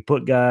 He can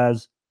put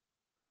guys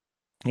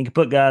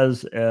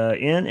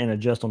in and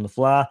adjust on the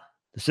fly.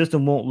 The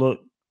system won't look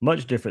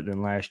much different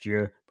than last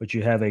year, but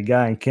you have a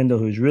guy in Kendall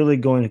who's really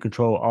going to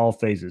control all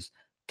phases.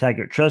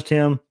 Taggart trusts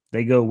him.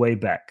 They go way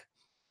back.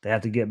 They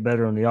have to get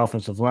better on the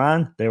offensive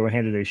line. They were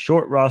handed a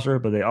short roster,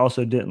 but they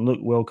also didn't look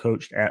well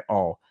coached at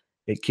all.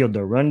 It killed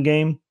their run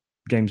game.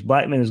 James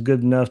Blackman is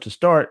good enough to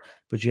start,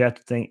 but you have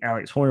to think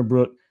Alex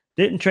Hornibrook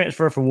didn't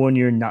transfer for 1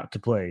 year not to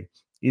play.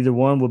 Either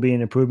one will be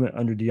an improvement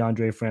under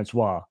DeAndre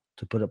Francois.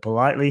 To put it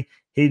politely,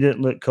 he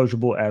didn't look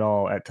coachable at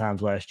all at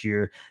times last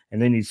year,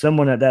 and they need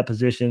someone at that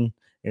position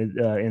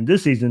in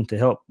this season to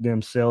help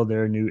them sell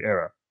their new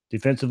era.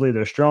 Defensively,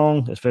 they're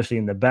strong, especially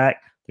in the back.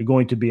 They're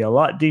going to be a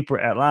lot deeper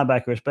at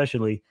linebacker,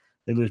 especially.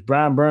 They lose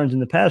Brian Burns in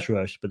the pass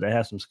rush, but they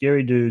have some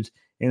scary dudes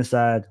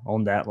inside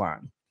on that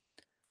line.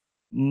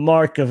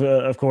 Mark,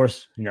 of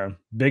course,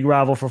 big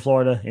rival for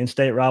Florida,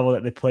 in-state rival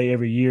that they play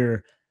every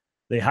year.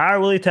 They hire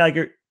Willie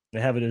Taggart. They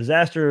have a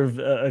disaster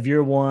of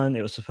year one.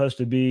 It was supposed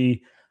to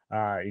be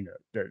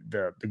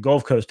the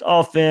Gulf Coast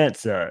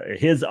offense,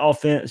 his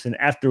offense, and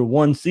after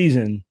one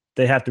season,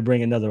 they have to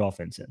bring another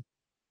offense in.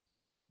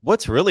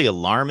 What's really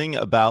alarming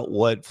about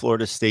what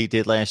Florida State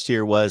did last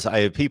year was I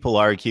have people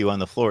argue on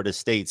the Florida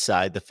State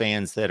side, the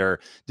fans that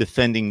are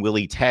defending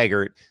Willie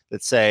Taggart,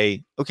 that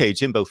say, okay,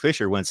 Jimbo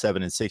Fisher went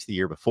 7-6 the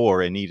year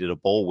before and needed a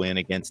bowl win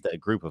against a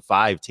group of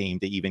 5 team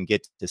to even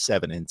get to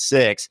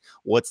 7-6.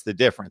 What's the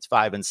difference?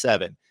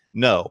 5-7.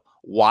 No,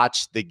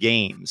 watch the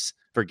games.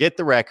 Forget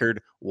the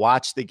record.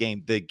 Watch the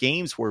game. The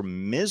games were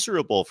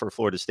miserable for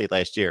Florida State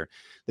last year.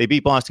 They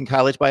beat Boston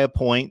College by a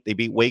point. They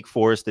beat Wake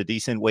Forest, a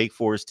decent Wake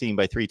Forest team,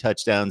 by 3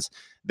 touchdowns.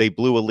 They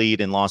blew a lead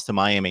and lost to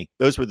Miami.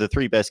 Those were the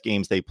 3 best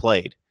games they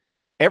played.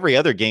 Every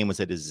other game was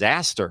a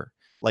disaster.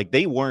 Like,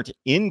 they weren't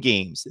in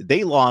games.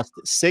 They lost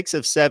 6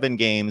 of 7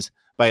 games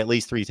by at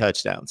least 3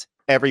 touchdowns.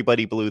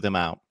 Everybody blew them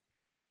out.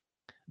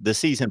 The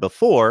season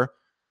before,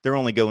 they're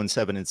only going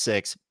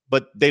 7-6.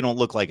 But they don't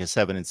look like a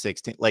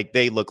 7-6 team. Like,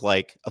 they look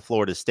like a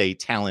Florida State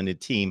talented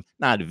team,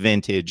 not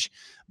vintage,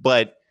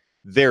 but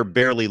they're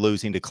barely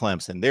losing to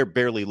Clemson. They're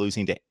barely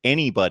losing to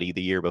anybody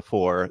the year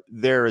before.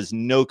 There is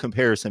no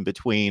comparison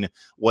between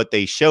what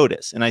they showed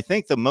us. And I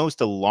think the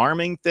most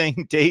alarming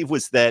thing, Dave,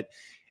 was that,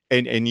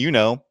 and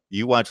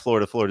you watch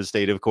Florida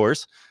State, of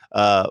course,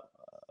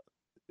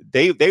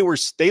 they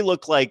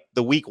looked like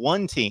the week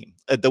 1 team.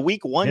 The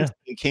week 1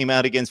 team came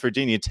out against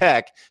Virginia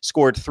Tech,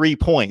 scored 3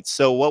 points.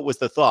 So what was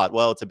the thought?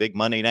 Well, it's a big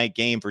Monday night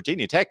game.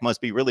 Virginia Tech must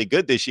be really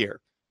good this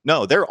year.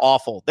 No, they're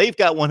awful. They've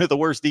got one of the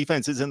worst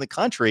defenses in the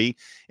country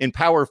in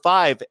Power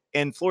 5,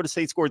 and Florida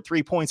State scored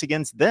 3 points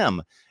against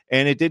them,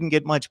 and it didn't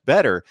get much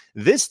better.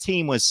 This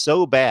team was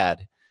so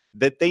bad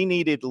that they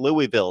needed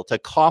Louisville to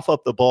cough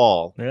up the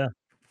ball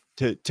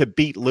to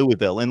beat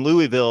Louisville. And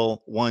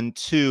Louisville won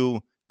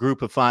 2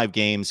 group of 5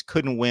 games,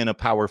 couldn't win a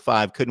Power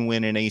 5, couldn't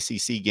win an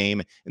ACC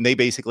game, and they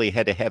basically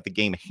had to have the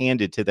game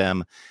handed to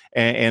them.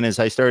 And as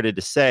I started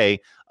to say,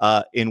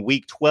 in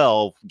week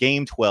 12,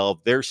 game 12,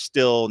 they're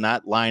still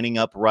not lining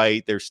up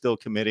right. They're still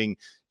committing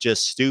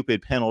just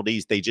stupid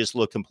penalties. They just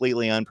look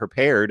completely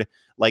unprepared,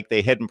 like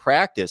they hadn't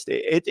practiced.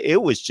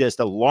 It was just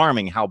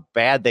alarming how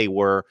bad they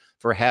were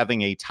for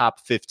having a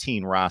top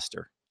 15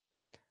 roster.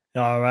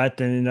 All right,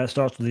 then that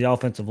starts with the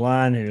offensive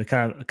line, and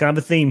kind of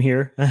a theme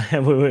here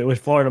with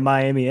Florida,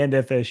 Miami, and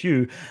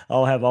FSU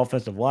all have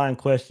offensive line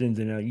questions.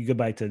 And you go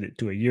back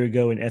to a year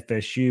ago in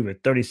FSU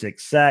with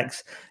 36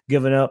 sacks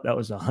given up. That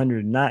was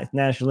 109th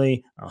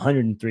nationally,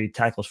 103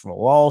 tackles for a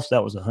loss.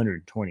 That was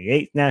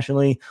 128th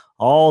nationally.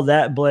 All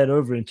that bled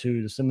over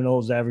into the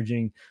Seminoles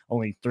averaging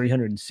only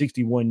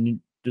 361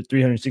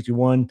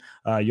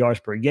 yards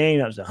per game.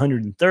 That was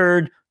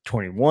 103rd.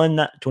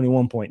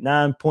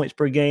 21.9 points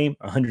per game,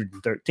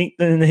 113th in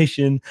the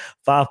nation,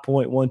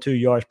 5.12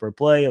 yards per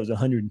play. It was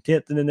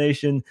 110th in the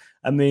nation.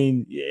 I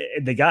mean,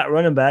 they got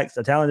running backs,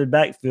 a talented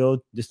backfield,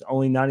 just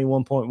only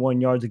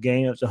 91.1 yards a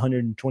game. It was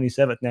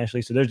 127th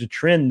nationally. So there's a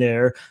trend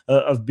there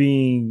of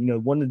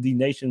being, one of the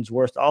nation's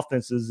worst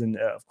offenses. And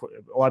of course,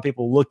 a lot of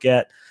people look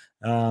at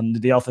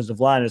the offensive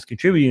line as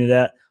contributing to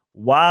that.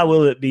 Why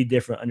will it be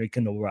different under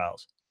Kendall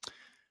Briles?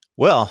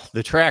 Well,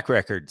 the track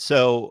record.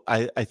 So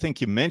I think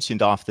you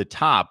mentioned off the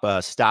top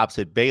stops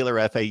at Baylor,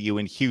 FAU,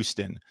 and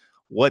Houston.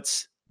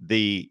 What's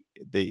the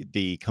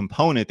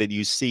component that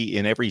you see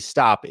in every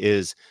stop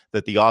is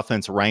that the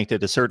offense ranked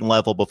at a certain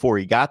level before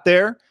he got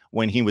there.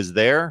 When he was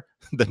there,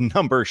 the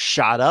numbers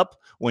shot up.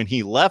 When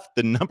he left,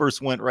 the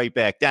numbers went right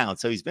back down.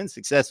 So he's been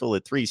successful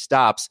at 3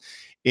 stops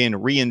in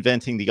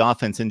reinventing the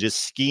offense and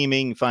just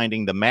scheming,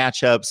 finding the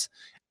matchups,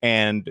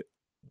 and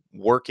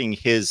working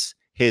his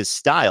his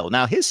style.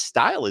 Now, his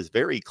style is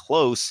very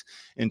close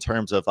in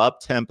terms of up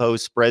tempo,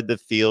 spread the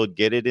field,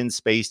 get it in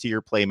space to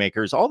your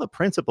playmakers. All the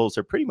principles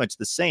are pretty much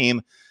the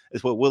same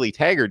as what Willie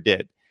Taggart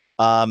did.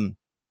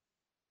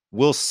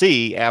 We'll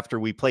see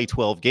after we play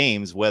 12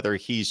 games whether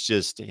he's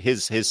just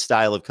his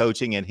style of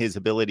coaching and his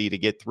ability to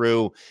get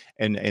through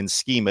and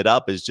scheme it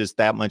up is just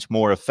that much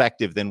more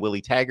effective than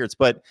Willie Taggart's.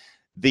 But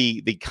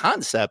the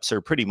concepts are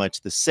pretty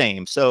much the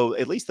same. So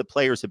at least the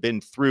players have been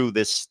through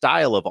this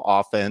style of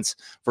offense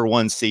for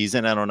one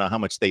season. I don't know how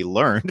much they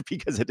learned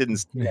because it didn't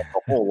seem like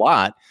a whole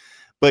lot.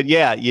 But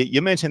yeah,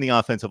 you mentioned the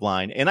offensive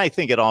line, and I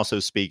think it also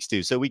speaks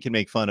to, so we can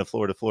make fun of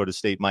Florida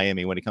State,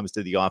 Miami when it comes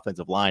to the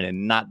offensive line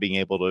and not being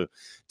able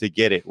to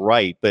get it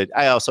right. But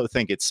I also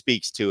think it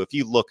speaks to, if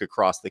you look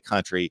across the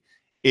country,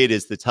 it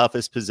is the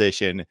toughest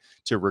position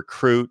to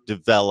recruit,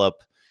 develop,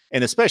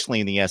 and especially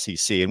in the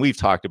SEC. And we've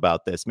talked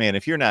about this, man,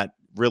 if you're not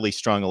really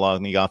strong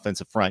along the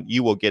offensive front,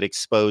 you will get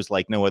exposed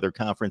like no other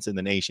conference in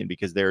the nation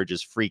because there are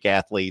just freak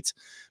athletes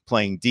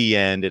playing D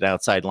end and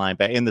outside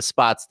linebacker in the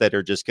spots that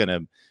are just going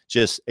to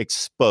just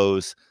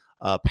expose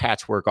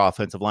patchwork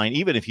offensive line,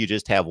 even if you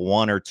just have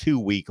one or two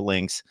weak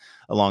links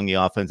along the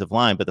offensive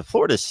line. But the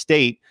Florida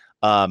State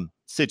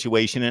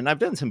situation, and I've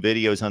done some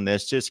videos on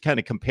this, just kind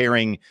of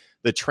comparing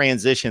the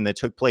transition that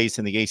took place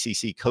in the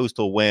ACC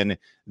Coastal when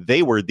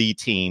they were the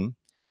team.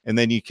 And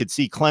then you could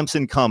see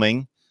Clemson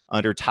coming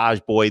under Taj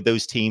Boyd,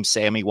 those teams,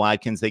 Sammy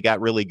Watkins, they got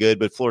really good,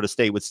 but Florida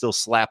State would still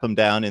slap them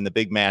down in the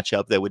big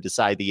matchup that would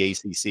decide the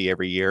ACC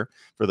every year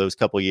for those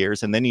couple of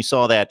years. And then you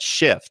saw that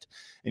shift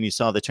and you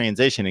saw the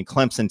transition and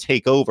Clemson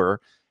take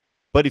over.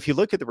 But if you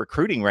look at the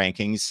recruiting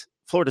rankings,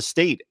 Florida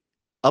State,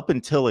 up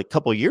until a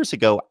couple of years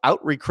ago,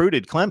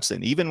 out-recruited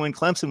Clemson, even when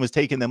Clemson was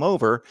taking them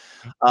over.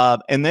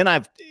 And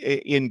then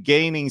in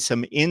gaining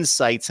some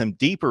insight, some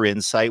deeper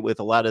insight with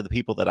a lot of the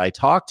people that I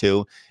talk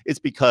to, it's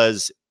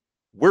because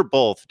we're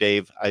both,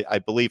 Dave, I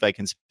believe I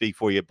can speak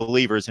for you,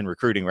 believers in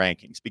recruiting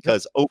rankings,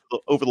 because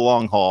over the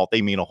long haul,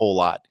 they mean a whole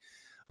lot.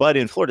 But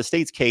in Florida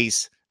State's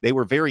case, they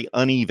were very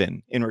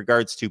uneven in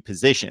regards to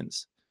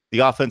positions. The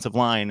offensive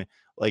line,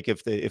 like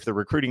if the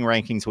recruiting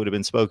rankings would have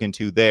been spoken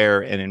to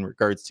there and in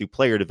regards to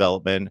player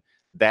development,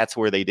 that's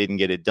where they didn't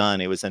get it done.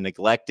 It was a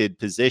neglected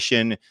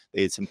position.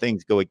 They had some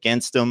things go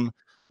against them.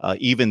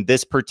 Even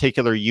this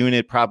particular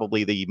unit,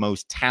 probably the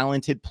most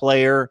talented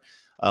player,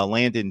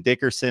 Landon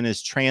Dickerson,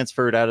 is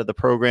transferred out of the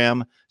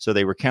program. So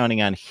they were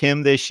counting on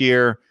him this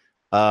year.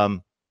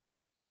 So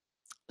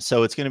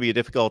it's going to be a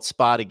difficult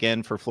spot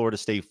again for Florida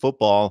State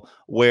football,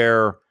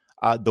 where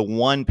the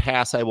one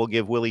pass I will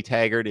give Willie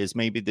Taggart is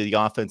maybe the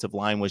offensive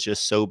line was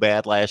just so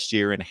bad last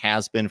year and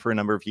has been for a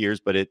number of years,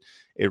 but it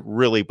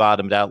really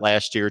bottomed out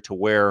last year to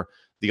where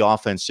the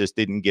offense just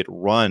didn't get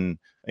run,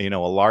 a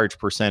large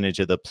percentage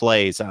of the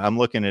plays. I'm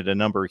looking at a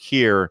number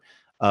here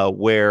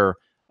where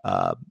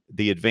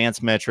the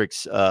advanced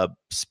metrics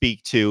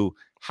speak to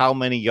how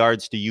many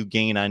yards do you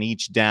gain on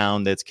each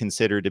down that's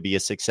considered to be a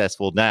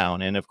successful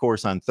down. And of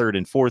course, on third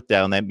and fourth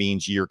down, that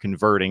means you're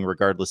converting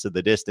regardless of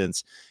the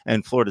distance.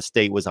 And Florida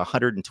State was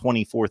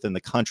 124th in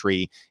the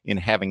country in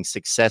having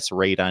success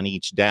rate on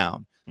each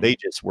down. They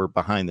just were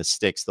behind the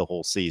sticks the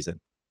whole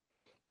season.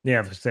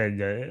 Yeah, like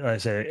I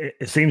said,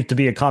 it seems to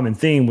be a common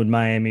theme with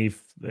Miami,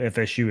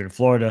 FSU, and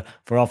Florida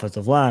for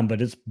offensive line,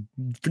 but it's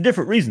for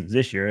different reasons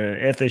this year.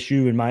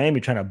 FSU and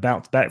Miami trying to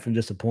bounce back from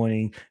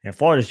disappointing, and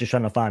Florida's just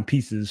trying to find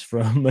pieces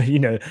from,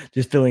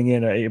 just filling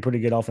in a pretty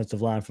good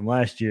offensive line from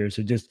last year.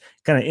 So just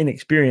kind of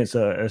inexperience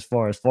as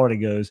far as Florida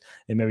goes,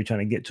 and maybe trying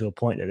to get to a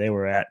point that they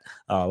were at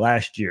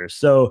last year.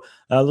 So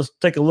let's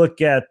take a look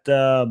at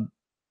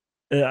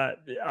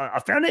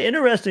I found it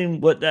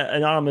interesting what that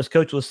anonymous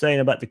coach was saying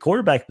about the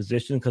quarterback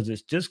position, because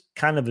it's just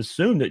kind of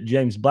assumed that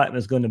James Blackman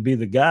is going to be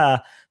the guy,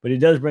 but he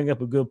does bring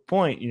up a good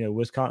point.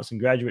 Wisconsin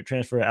graduate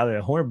transfer out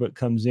of Hornbook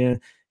comes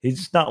in.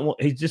 He's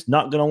just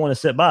not going to want to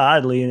sit by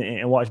idly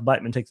and watch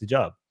Blackman take the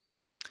job.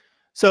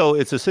 So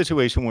it's a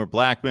situation where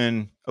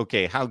Blackman,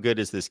 okay, how good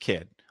is this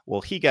kid?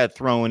 Well, he got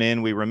thrown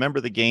in. We remember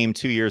the game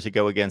 2 years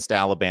ago against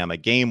Alabama.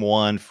 Game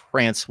one,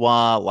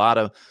 Francois, a lot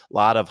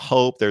of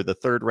hope. They're the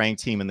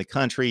third-ranked team in the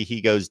country.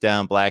 He goes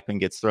down. Blackman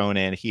gets thrown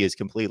in. He is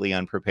completely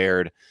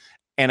unprepared.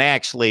 And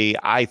actually,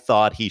 I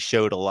thought he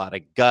showed a lot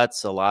of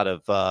guts, a lot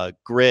of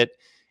grit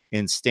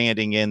in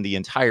standing in the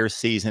entire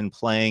season,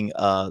 playing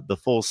the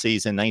full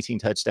season, 19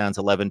 touchdowns,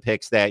 11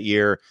 picks that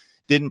year.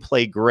 Didn't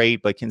play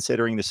great, but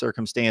considering the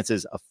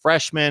circumstances, a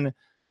freshman,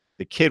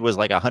 the kid was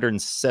like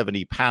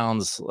 170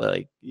 pounds,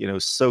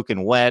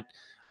 soaking wet,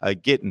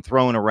 getting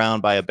thrown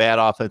around by a bad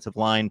offensive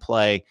line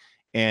play,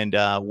 and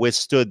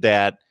withstood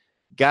that.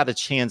 Got a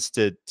chance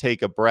to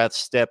take a breath,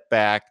 step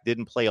back,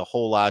 didn't play a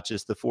whole lot,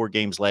 just the 4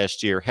 games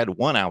last year. Had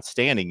one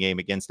outstanding game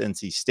against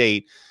NC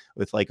State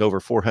with like over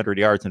 400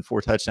 yards and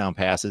 4 touchdown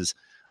passes.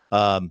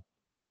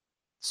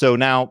 So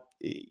now,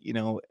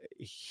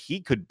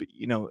 he could,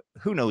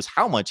 who knows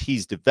how much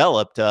he's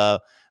developed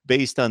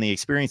based on the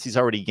experience he's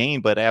already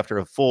gained. But after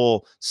a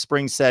full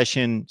spring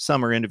session,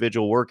 summer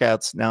individual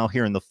workouts now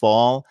here in the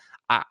fall,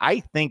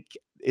 I think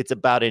it's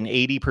about an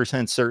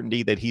 80%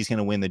 certainty that he's going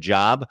to win the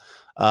job.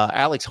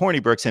 Alex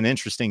Hornibrook's an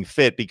interesting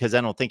fit because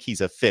I don't think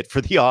he's a fit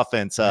for the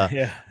offense.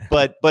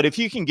 But if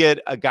you can get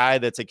a guy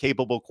that's a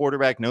capable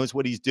quarterback, knows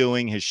what he's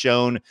doing, has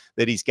shown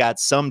that he's got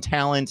some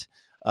talent,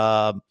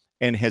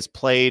 and has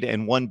played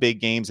and won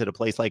big games at a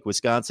place like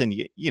Wisconsin,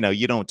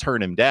 you don't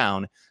turn him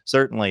down.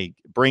 Certainly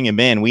bring him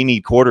in. We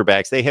need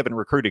quarterbacks. They haven't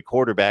recruited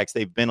quarterbacks.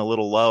 They've been a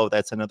little low.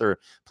 That's another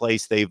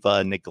place they've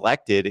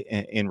neglected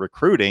in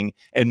recruiting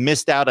and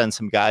missed out on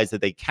some guys that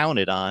they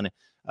counted on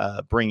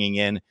bringing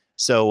in.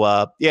 So,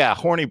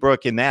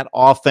 Hornibrook in that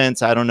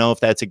offense, I don't know if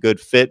that's a good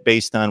fit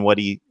based on what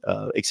he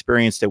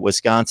experienced at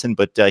Wisconsin,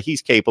 but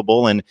he's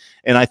capable, and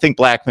I think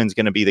Blackman's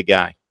going to be the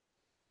guy.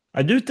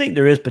 I do think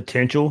there is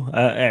potential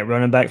at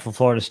running back for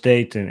Florida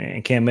State,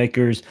 and Cam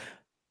Akers.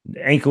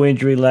 Ankle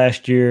injury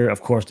last year.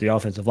 Of course, the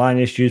offensive line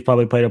issues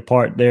probably played a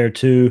part there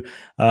too.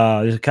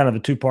 There's kind of a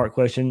two-part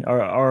question.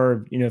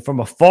 Are from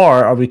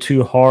afar, are we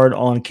too hard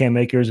on Cam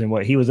Akers and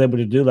what he was able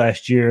to do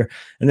last year?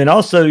 And then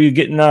also you're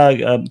getting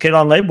Kalen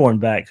Laybourne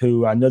back,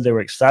 who I know they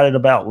were excited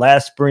about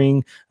last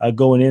spring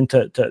going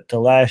into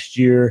last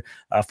year,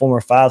 former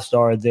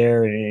 5-star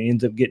there, and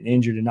ends up getting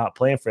injured and not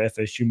playing for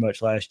FSU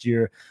much last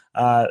year.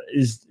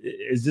 Is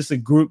this a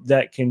group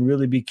that can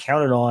really be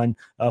counted on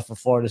for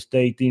Florida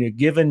State?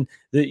 Given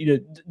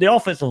the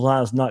offensive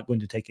line is not going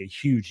to take a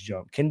huge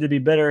jump. Can they be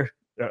better?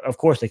 Of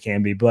course they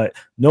can be, but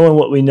knowing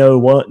what we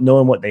know,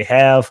 knowing what they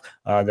have,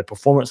 the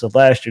performance of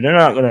last year, they're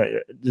not going to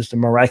just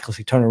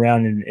miraculously turn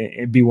around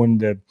and be one of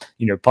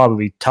the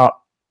probably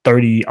top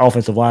 30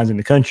 offensive lines in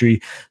the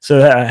country.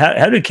 So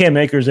how did Cam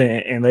Akers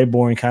and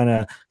Laybourne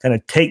kind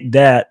of take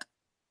that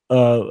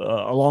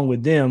along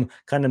with them,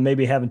 kind of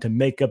maybe having to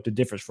make up the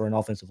difference for an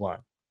offensive line?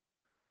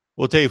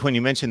 Well, Dave, when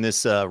you mentioned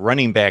this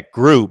running back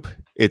group,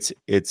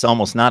 it's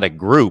almost not a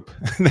group.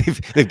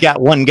 they've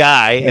got one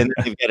guy, and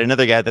they've got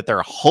another guy that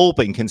they're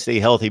hoping can stay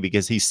healthy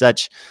because he's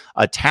such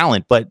a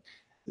talent. But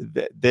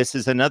this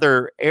is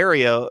another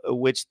area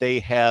which they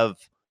have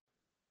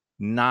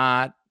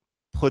not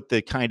put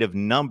the kind of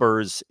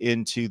numbers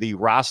into the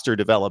roster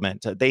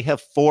development. They have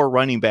 4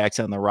 running backs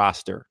on the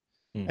roster.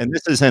 And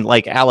this isn't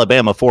like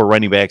Alabama, 4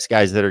 running backs,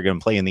 guys that are going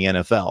to play in the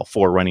NFL,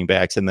 4 running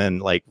backs, and then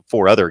like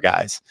 4 other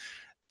guys.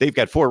 They've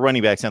got 4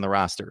 running backs on the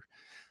roster.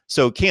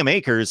 So Cam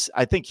Akers,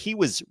 I think he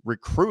was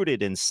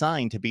recruited and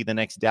signed to be the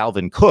next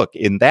Dalvin Cook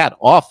in that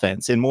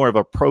offense, in more of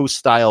a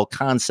pro-style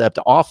concept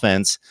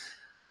offense.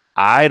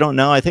 I don't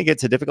know. I think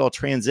it's a difficult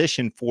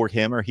transition for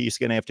him, or he's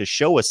going to have to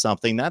show us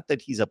something. Not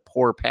that he's a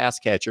poor pass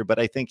catcher, but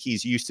I think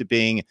he's used to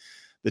being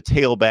the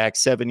tailback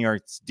 7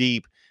 yards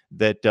deep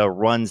that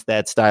runs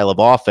that style of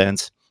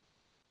offense.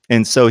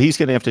 And so he's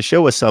going to have to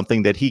show us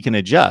something that he can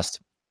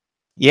adjust.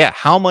 Yeah,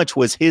 how much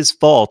was his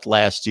fault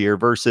last year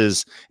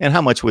and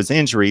how much was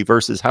injury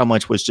versus how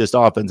much was just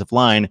offensive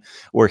line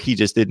where he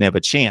just didn't have a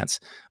chance.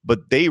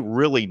 But they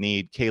really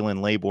need Kalen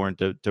Laybourne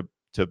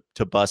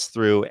to bust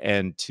through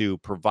and to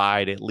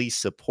provide at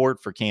least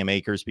support for Cam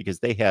Akers because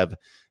they have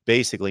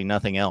basically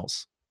nothing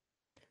else.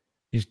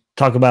 You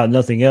talk about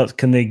nothing else.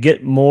 Can they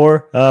get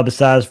more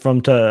besides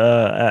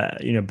Tamorrion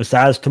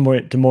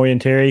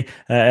Terry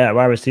at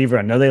wide receiver?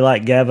 I know they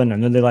like Gavin. I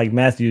know they like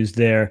Matthews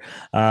there.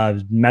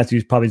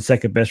 Matthews probably the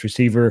second best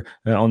receiver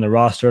on the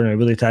roster, and I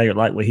really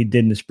like what he did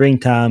in the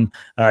springtime.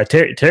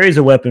 Terry's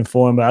a weapon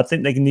for him, but I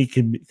think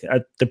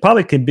they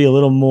probably could be a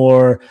little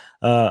more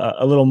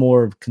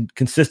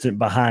consistent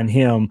behind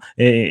him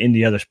in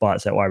the other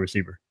spots at wide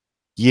receiver.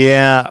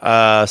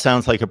 Yeah,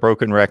 sounds like a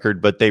broken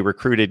record, but they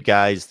recruited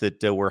guys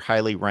that were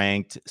highly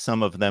ranked.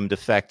 Some of them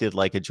defected,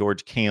 like a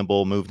George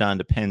Campbell, moved on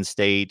to Penn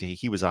State.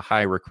 He was a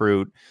high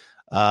recruit.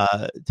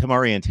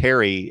 Tamorrion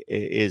Terry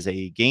is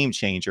a game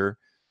changer,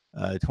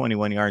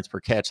 21 yards per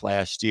catch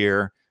last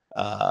year,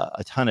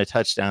 a ton of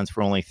touchdowns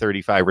for only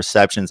 35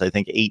 receptions, I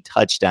think 8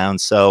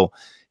 touchdowns. So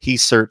he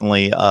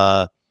certainly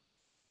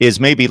is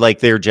maybe like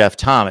their Jeff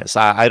Thomas.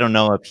 I don't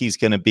know if he's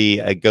going to be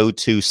a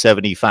go-to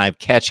 75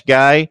 catch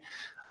guy,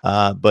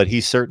 but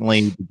he's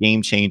certainly the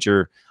game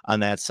changer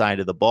on that side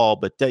of the ball.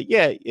 But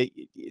the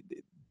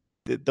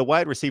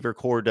wide receiver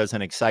core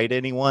doesn't excite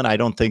anyone. I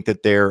don't think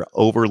that they're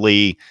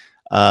overly,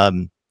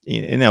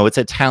 it's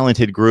a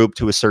talented group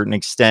to a certain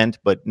extent,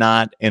 but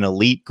not an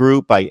elite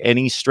group by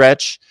any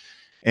stretch.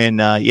 And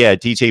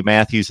DJ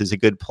Matthews is a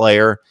good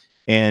player,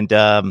 and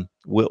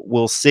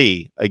we'll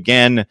see.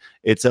 Again,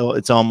 it's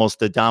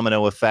almost a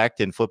domino effect,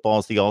 and football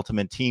is the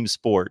ultimate team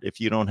sport. If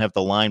you don't have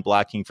the line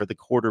blocking for the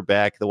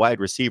quarterback, the wide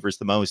receiver is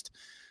the most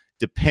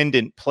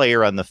dependent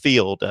player on the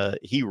field.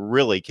 He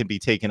really can be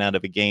taken out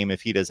of a game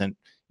if he doesn't,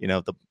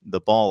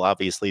 the ball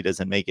obviously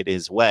doesn't make it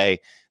his way.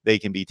 They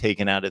can be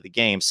taken out of the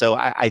game. So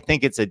I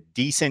think it's a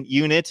decent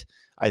unit.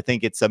 I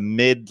think it's a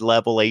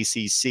mid-level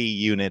ACC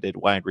unit at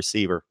wide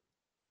receiver.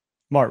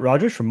 Mark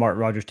Rogers from Mark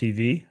Rogers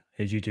TV,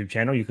 his YouTube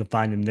channel. You can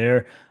find him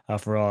there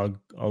for a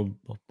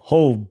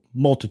whole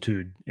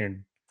multitude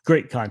and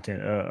great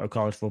content of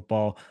college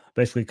football,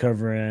 basically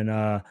covering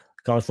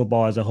college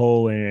football as a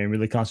whole, and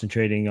really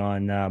concentrating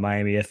on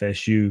Miami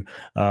FSU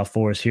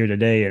for us here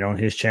today and on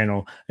his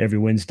channel every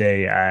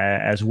Wednesday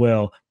as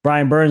well.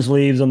 Brian Burns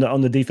leaves on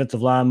the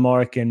defensive line,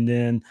 Mark, and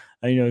then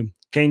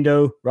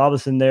Kendo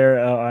Robinson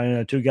there. I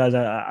know two guys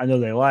I know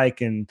they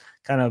like, and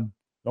kind of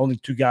only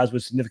two guys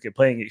with significant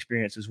playing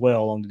experience as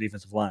well on the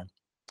defensive line.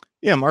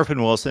 Yeah,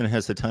 Marvin Wilson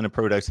has a ton of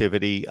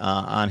productivity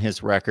on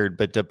his record,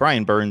 but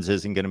Brian Burns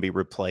isn't going to be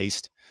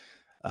replaced.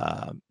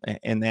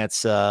 And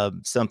that's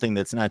something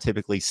that's not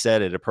typically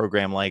said at a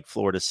program like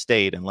Florida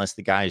State, unless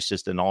the guy is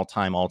just an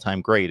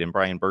all-time great. And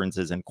Brian Burns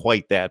isn't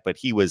quite that, but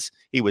he was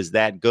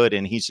that good,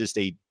 and he's just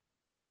a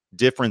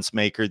difference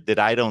maker that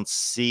I don't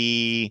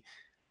see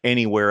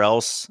anywhere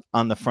else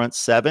on the front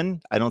seven.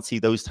 I don't see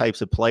those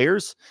types of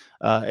players.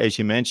 As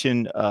you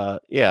mentioned,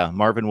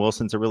 Marvin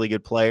Wilson's a really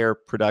good player,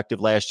 productive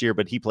last year,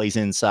 but he plays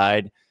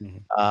inside.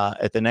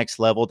 At the next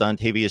level,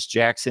 Dontavius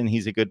Jackson,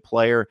 he's a good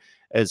player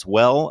as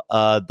well.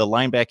 The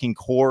linebacking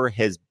core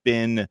has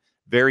been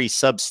very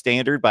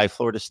substandard by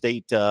Florida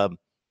State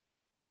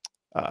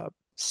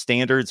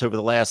standards over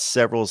the last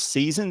several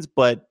seasons,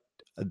 but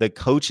the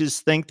coaches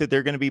think that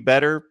they're going to be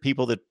better.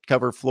 People that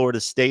cover Florida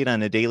State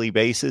on a daily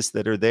basis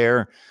that are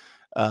there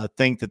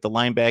think that the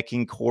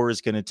linebacking core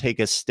is going to take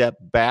a step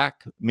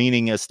back,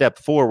 meaning a step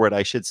forward,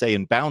 I should say,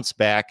 and bounce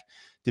back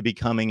to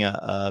becoming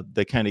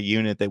the kind of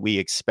unit that we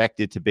expect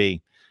it to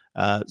be.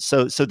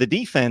 So the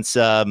defense,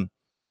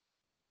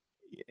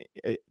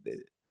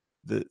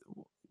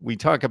 we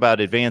talk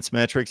about advanced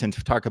metrics and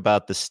talk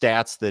about the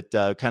stats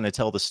that kind of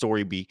tell the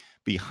story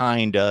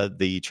behind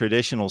the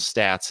traditional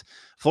stats.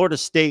 Florida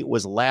State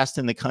was last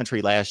in the country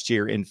last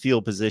year in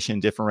field position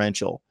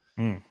differential.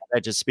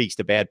 That just speaks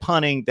to bad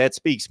punting. That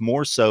speaks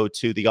more so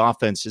to the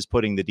offense just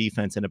putting the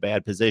defense in a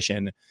bad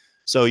position.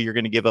 So you're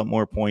going to give up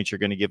more points. You're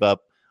going to give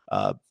up,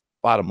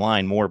 bottom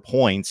line, more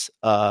points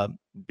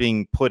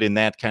being put in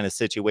that kind of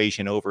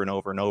situation over and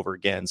over and over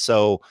again.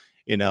 So,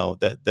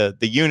 the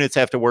units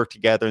have to work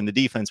together, and the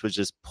defense was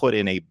just put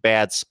in a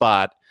bad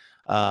spot.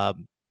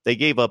 They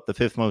gave up the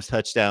fifth most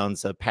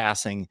touchdowns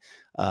passing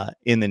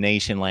in the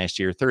nation last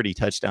year, 30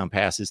 touchdown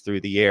passes through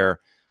the air.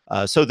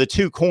 So the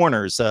two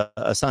corners,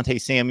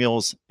 Asante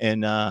Samuels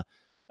and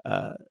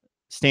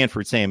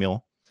Stanford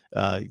Samuel,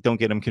 don't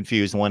get them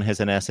confused. One has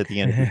an S at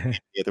the end,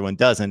 the other one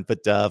doesn't.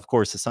 But of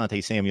course,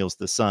 Asante Samuel's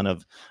the son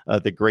of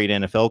the great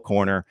NFL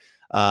corner.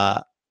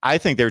 I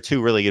think they're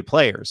two really good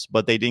players,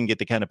 but they didn't get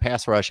the kind of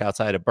pass rush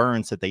outside of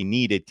Burns that they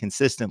needed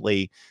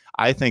consistently.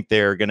 I think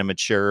they're going to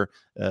mature.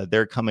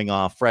 They're coming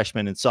off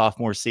freshman and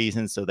sophomore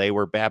season, so they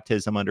were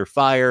baptism under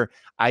fire.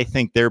 I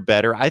think they're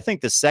better. I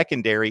think the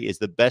secondary is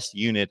the best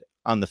unit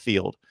on the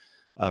field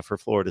for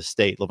Florida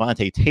State.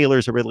 Levante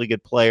Taylor's a really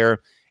good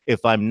player.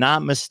 If I'm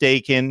not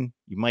mistaken,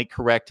 you might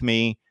correct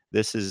me.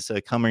 This is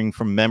coming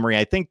from memory.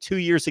 I think 2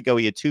 years ago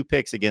he had 2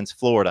 picks against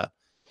Florida,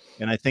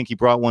 and I think he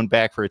brought one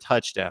back for a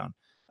touchdown.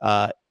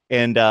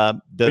 We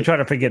try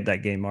to forget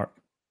that game, Mark.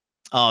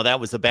 Oh, that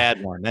was a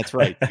bad one. That's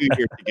right. 2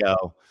 years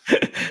ago.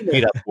 You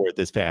made up for it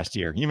this past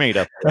year. You made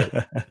up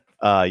for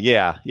it.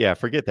 Yeah.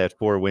 Forget that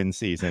 4-win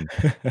season.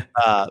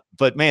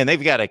 But man,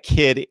 they've got a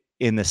kid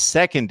in the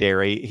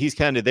secondary. He's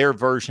kind of their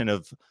version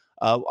of,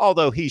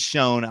 although he's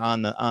shown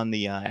on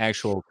the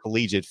actual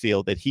collegiate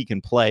field that he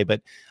can play.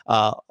 But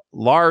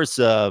Lars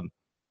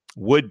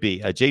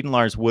Woodby, Jaden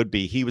Lars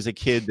Woodby, he was a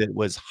kid that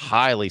was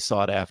highly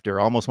sought after,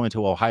 almost went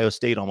to Ohio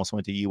State, almost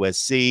went to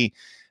USC.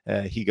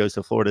 He goes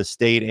to Florida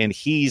State, and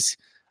he's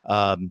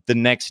the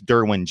next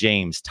Derwin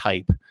James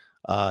type.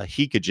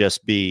 He could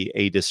just be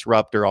a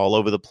disruptor all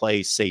over the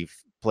place,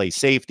 play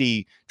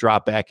safety,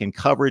 drop back in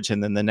coverage,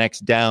 and then the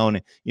next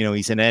down,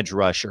 he's an edge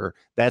rusher.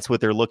 That's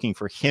what they're looking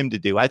for him to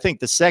do. I think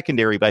the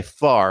secondary by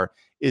far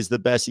is the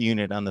best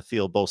unit on the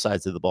field, both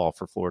sides of the ball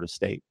for Florida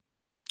State.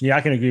 Yeah,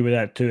 I can agree with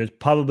that too. It's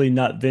probably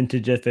not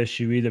vintage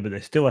FSU either, but they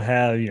still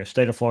have,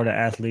 state of Florida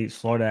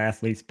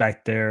athletes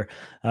back there,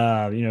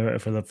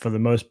 for the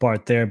most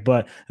part there.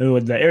 But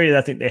the area that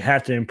I think they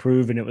have to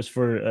improve, and it was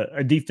for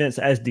a defense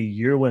as the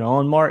year went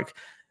on, Mark,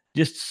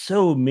 just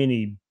so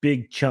many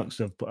big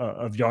chunks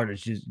of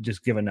yardage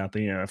just given up.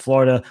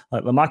 Florida,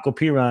 like LaMichael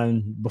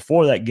Piron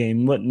before that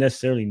game wasn't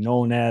necessarily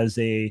known as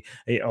a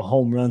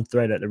home run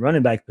threat at the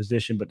running back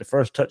position, but the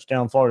first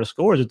touchdown Florida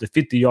scores is the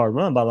 50-yard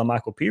run by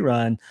LaMichael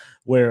Piron,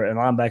 where a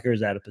linebacker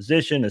is out of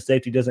position, a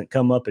safety doesn't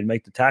come up and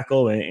make the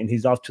tackle, and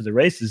he's off to the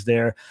races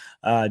there.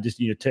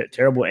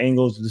 Terrible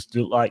angles, just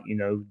like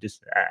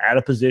just out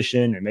of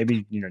position, and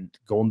maybe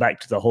going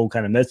back to the whole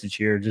kind of message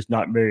here, just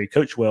not very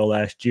coached well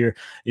last year.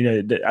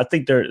 I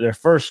think their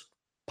first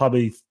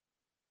probably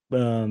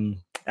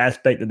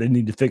aspect that they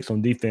need to fix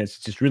on defense is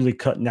just really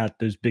cutting out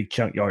those big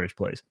chunk yardage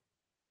plays.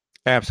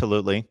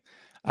 Absolutely.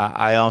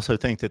 I also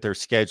think that their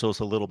schedule's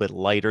a little bit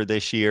lighter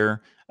this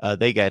year.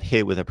 They got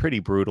hit with a pretty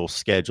brutal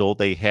schedule.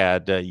 They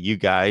had you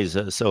guys,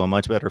 so a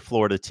much better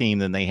Florida team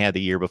than they had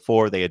the year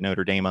before. They had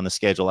Notre Dame on the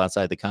schedule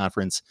outside the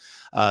conference.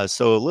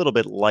 So a little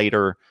bit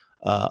lighter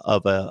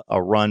of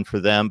a run for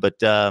them. But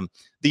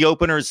the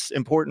opener's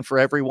important for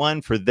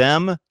everyone, for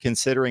them,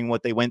 considering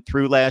what they went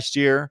through last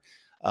year.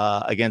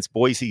 against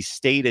Boise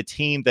State, a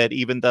team that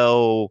even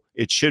though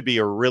it should be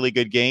a really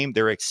good game,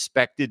 they're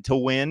expected to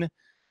win.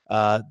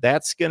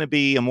 That's going to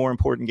be a more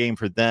important game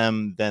for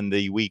them than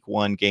the week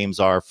 1 games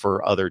are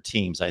for other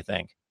teams, I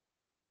think.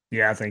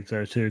 Yeah, I think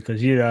so too.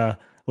 Because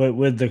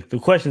with the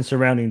questions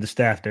surrounding the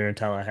staff there in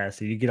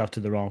Tallahassee, you get off to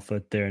the wrong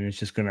foot there, and it's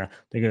just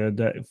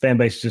the fan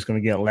base is just gonna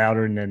get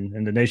louder,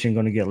 and the nation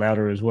going to get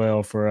louder as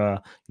well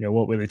for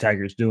what Willie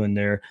Taggart's doing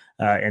there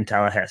in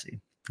Tallahassee.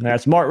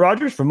 That's Mark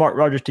Rogers from Mark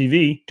Rogers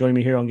TV joining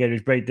me here on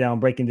Gators Breakdown,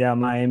 breaking down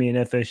Miami and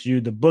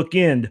FSU, the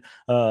bookend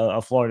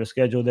of Florida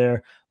schedule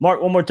there.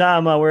 Mark, one more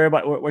time, where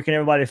can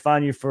everybody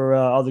find you for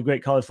all the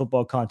great college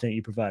football content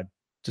you provide?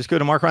 Just go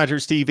to Mark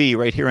Rogers TV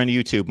right here on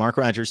YouTube, Mark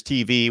Rogers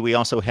TV. We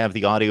also have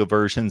the audio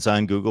versions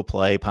on Google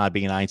Play,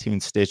 Podbean,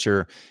 iTunes,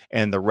 Stitcher,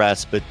 and the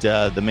rest. But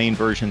the main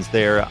version's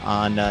there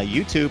on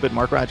YouTube at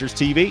Mark Rogers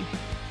TV.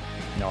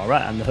 All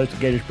right, I'm the host of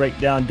Gators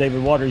Breakdown,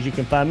 David Waters. You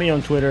can find me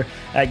on Twitter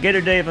at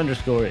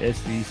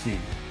GatorDave_SEC.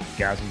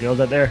 Guys and girls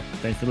out there,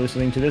 thanks for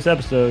listening to this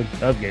episode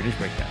of Gators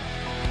Breakdown.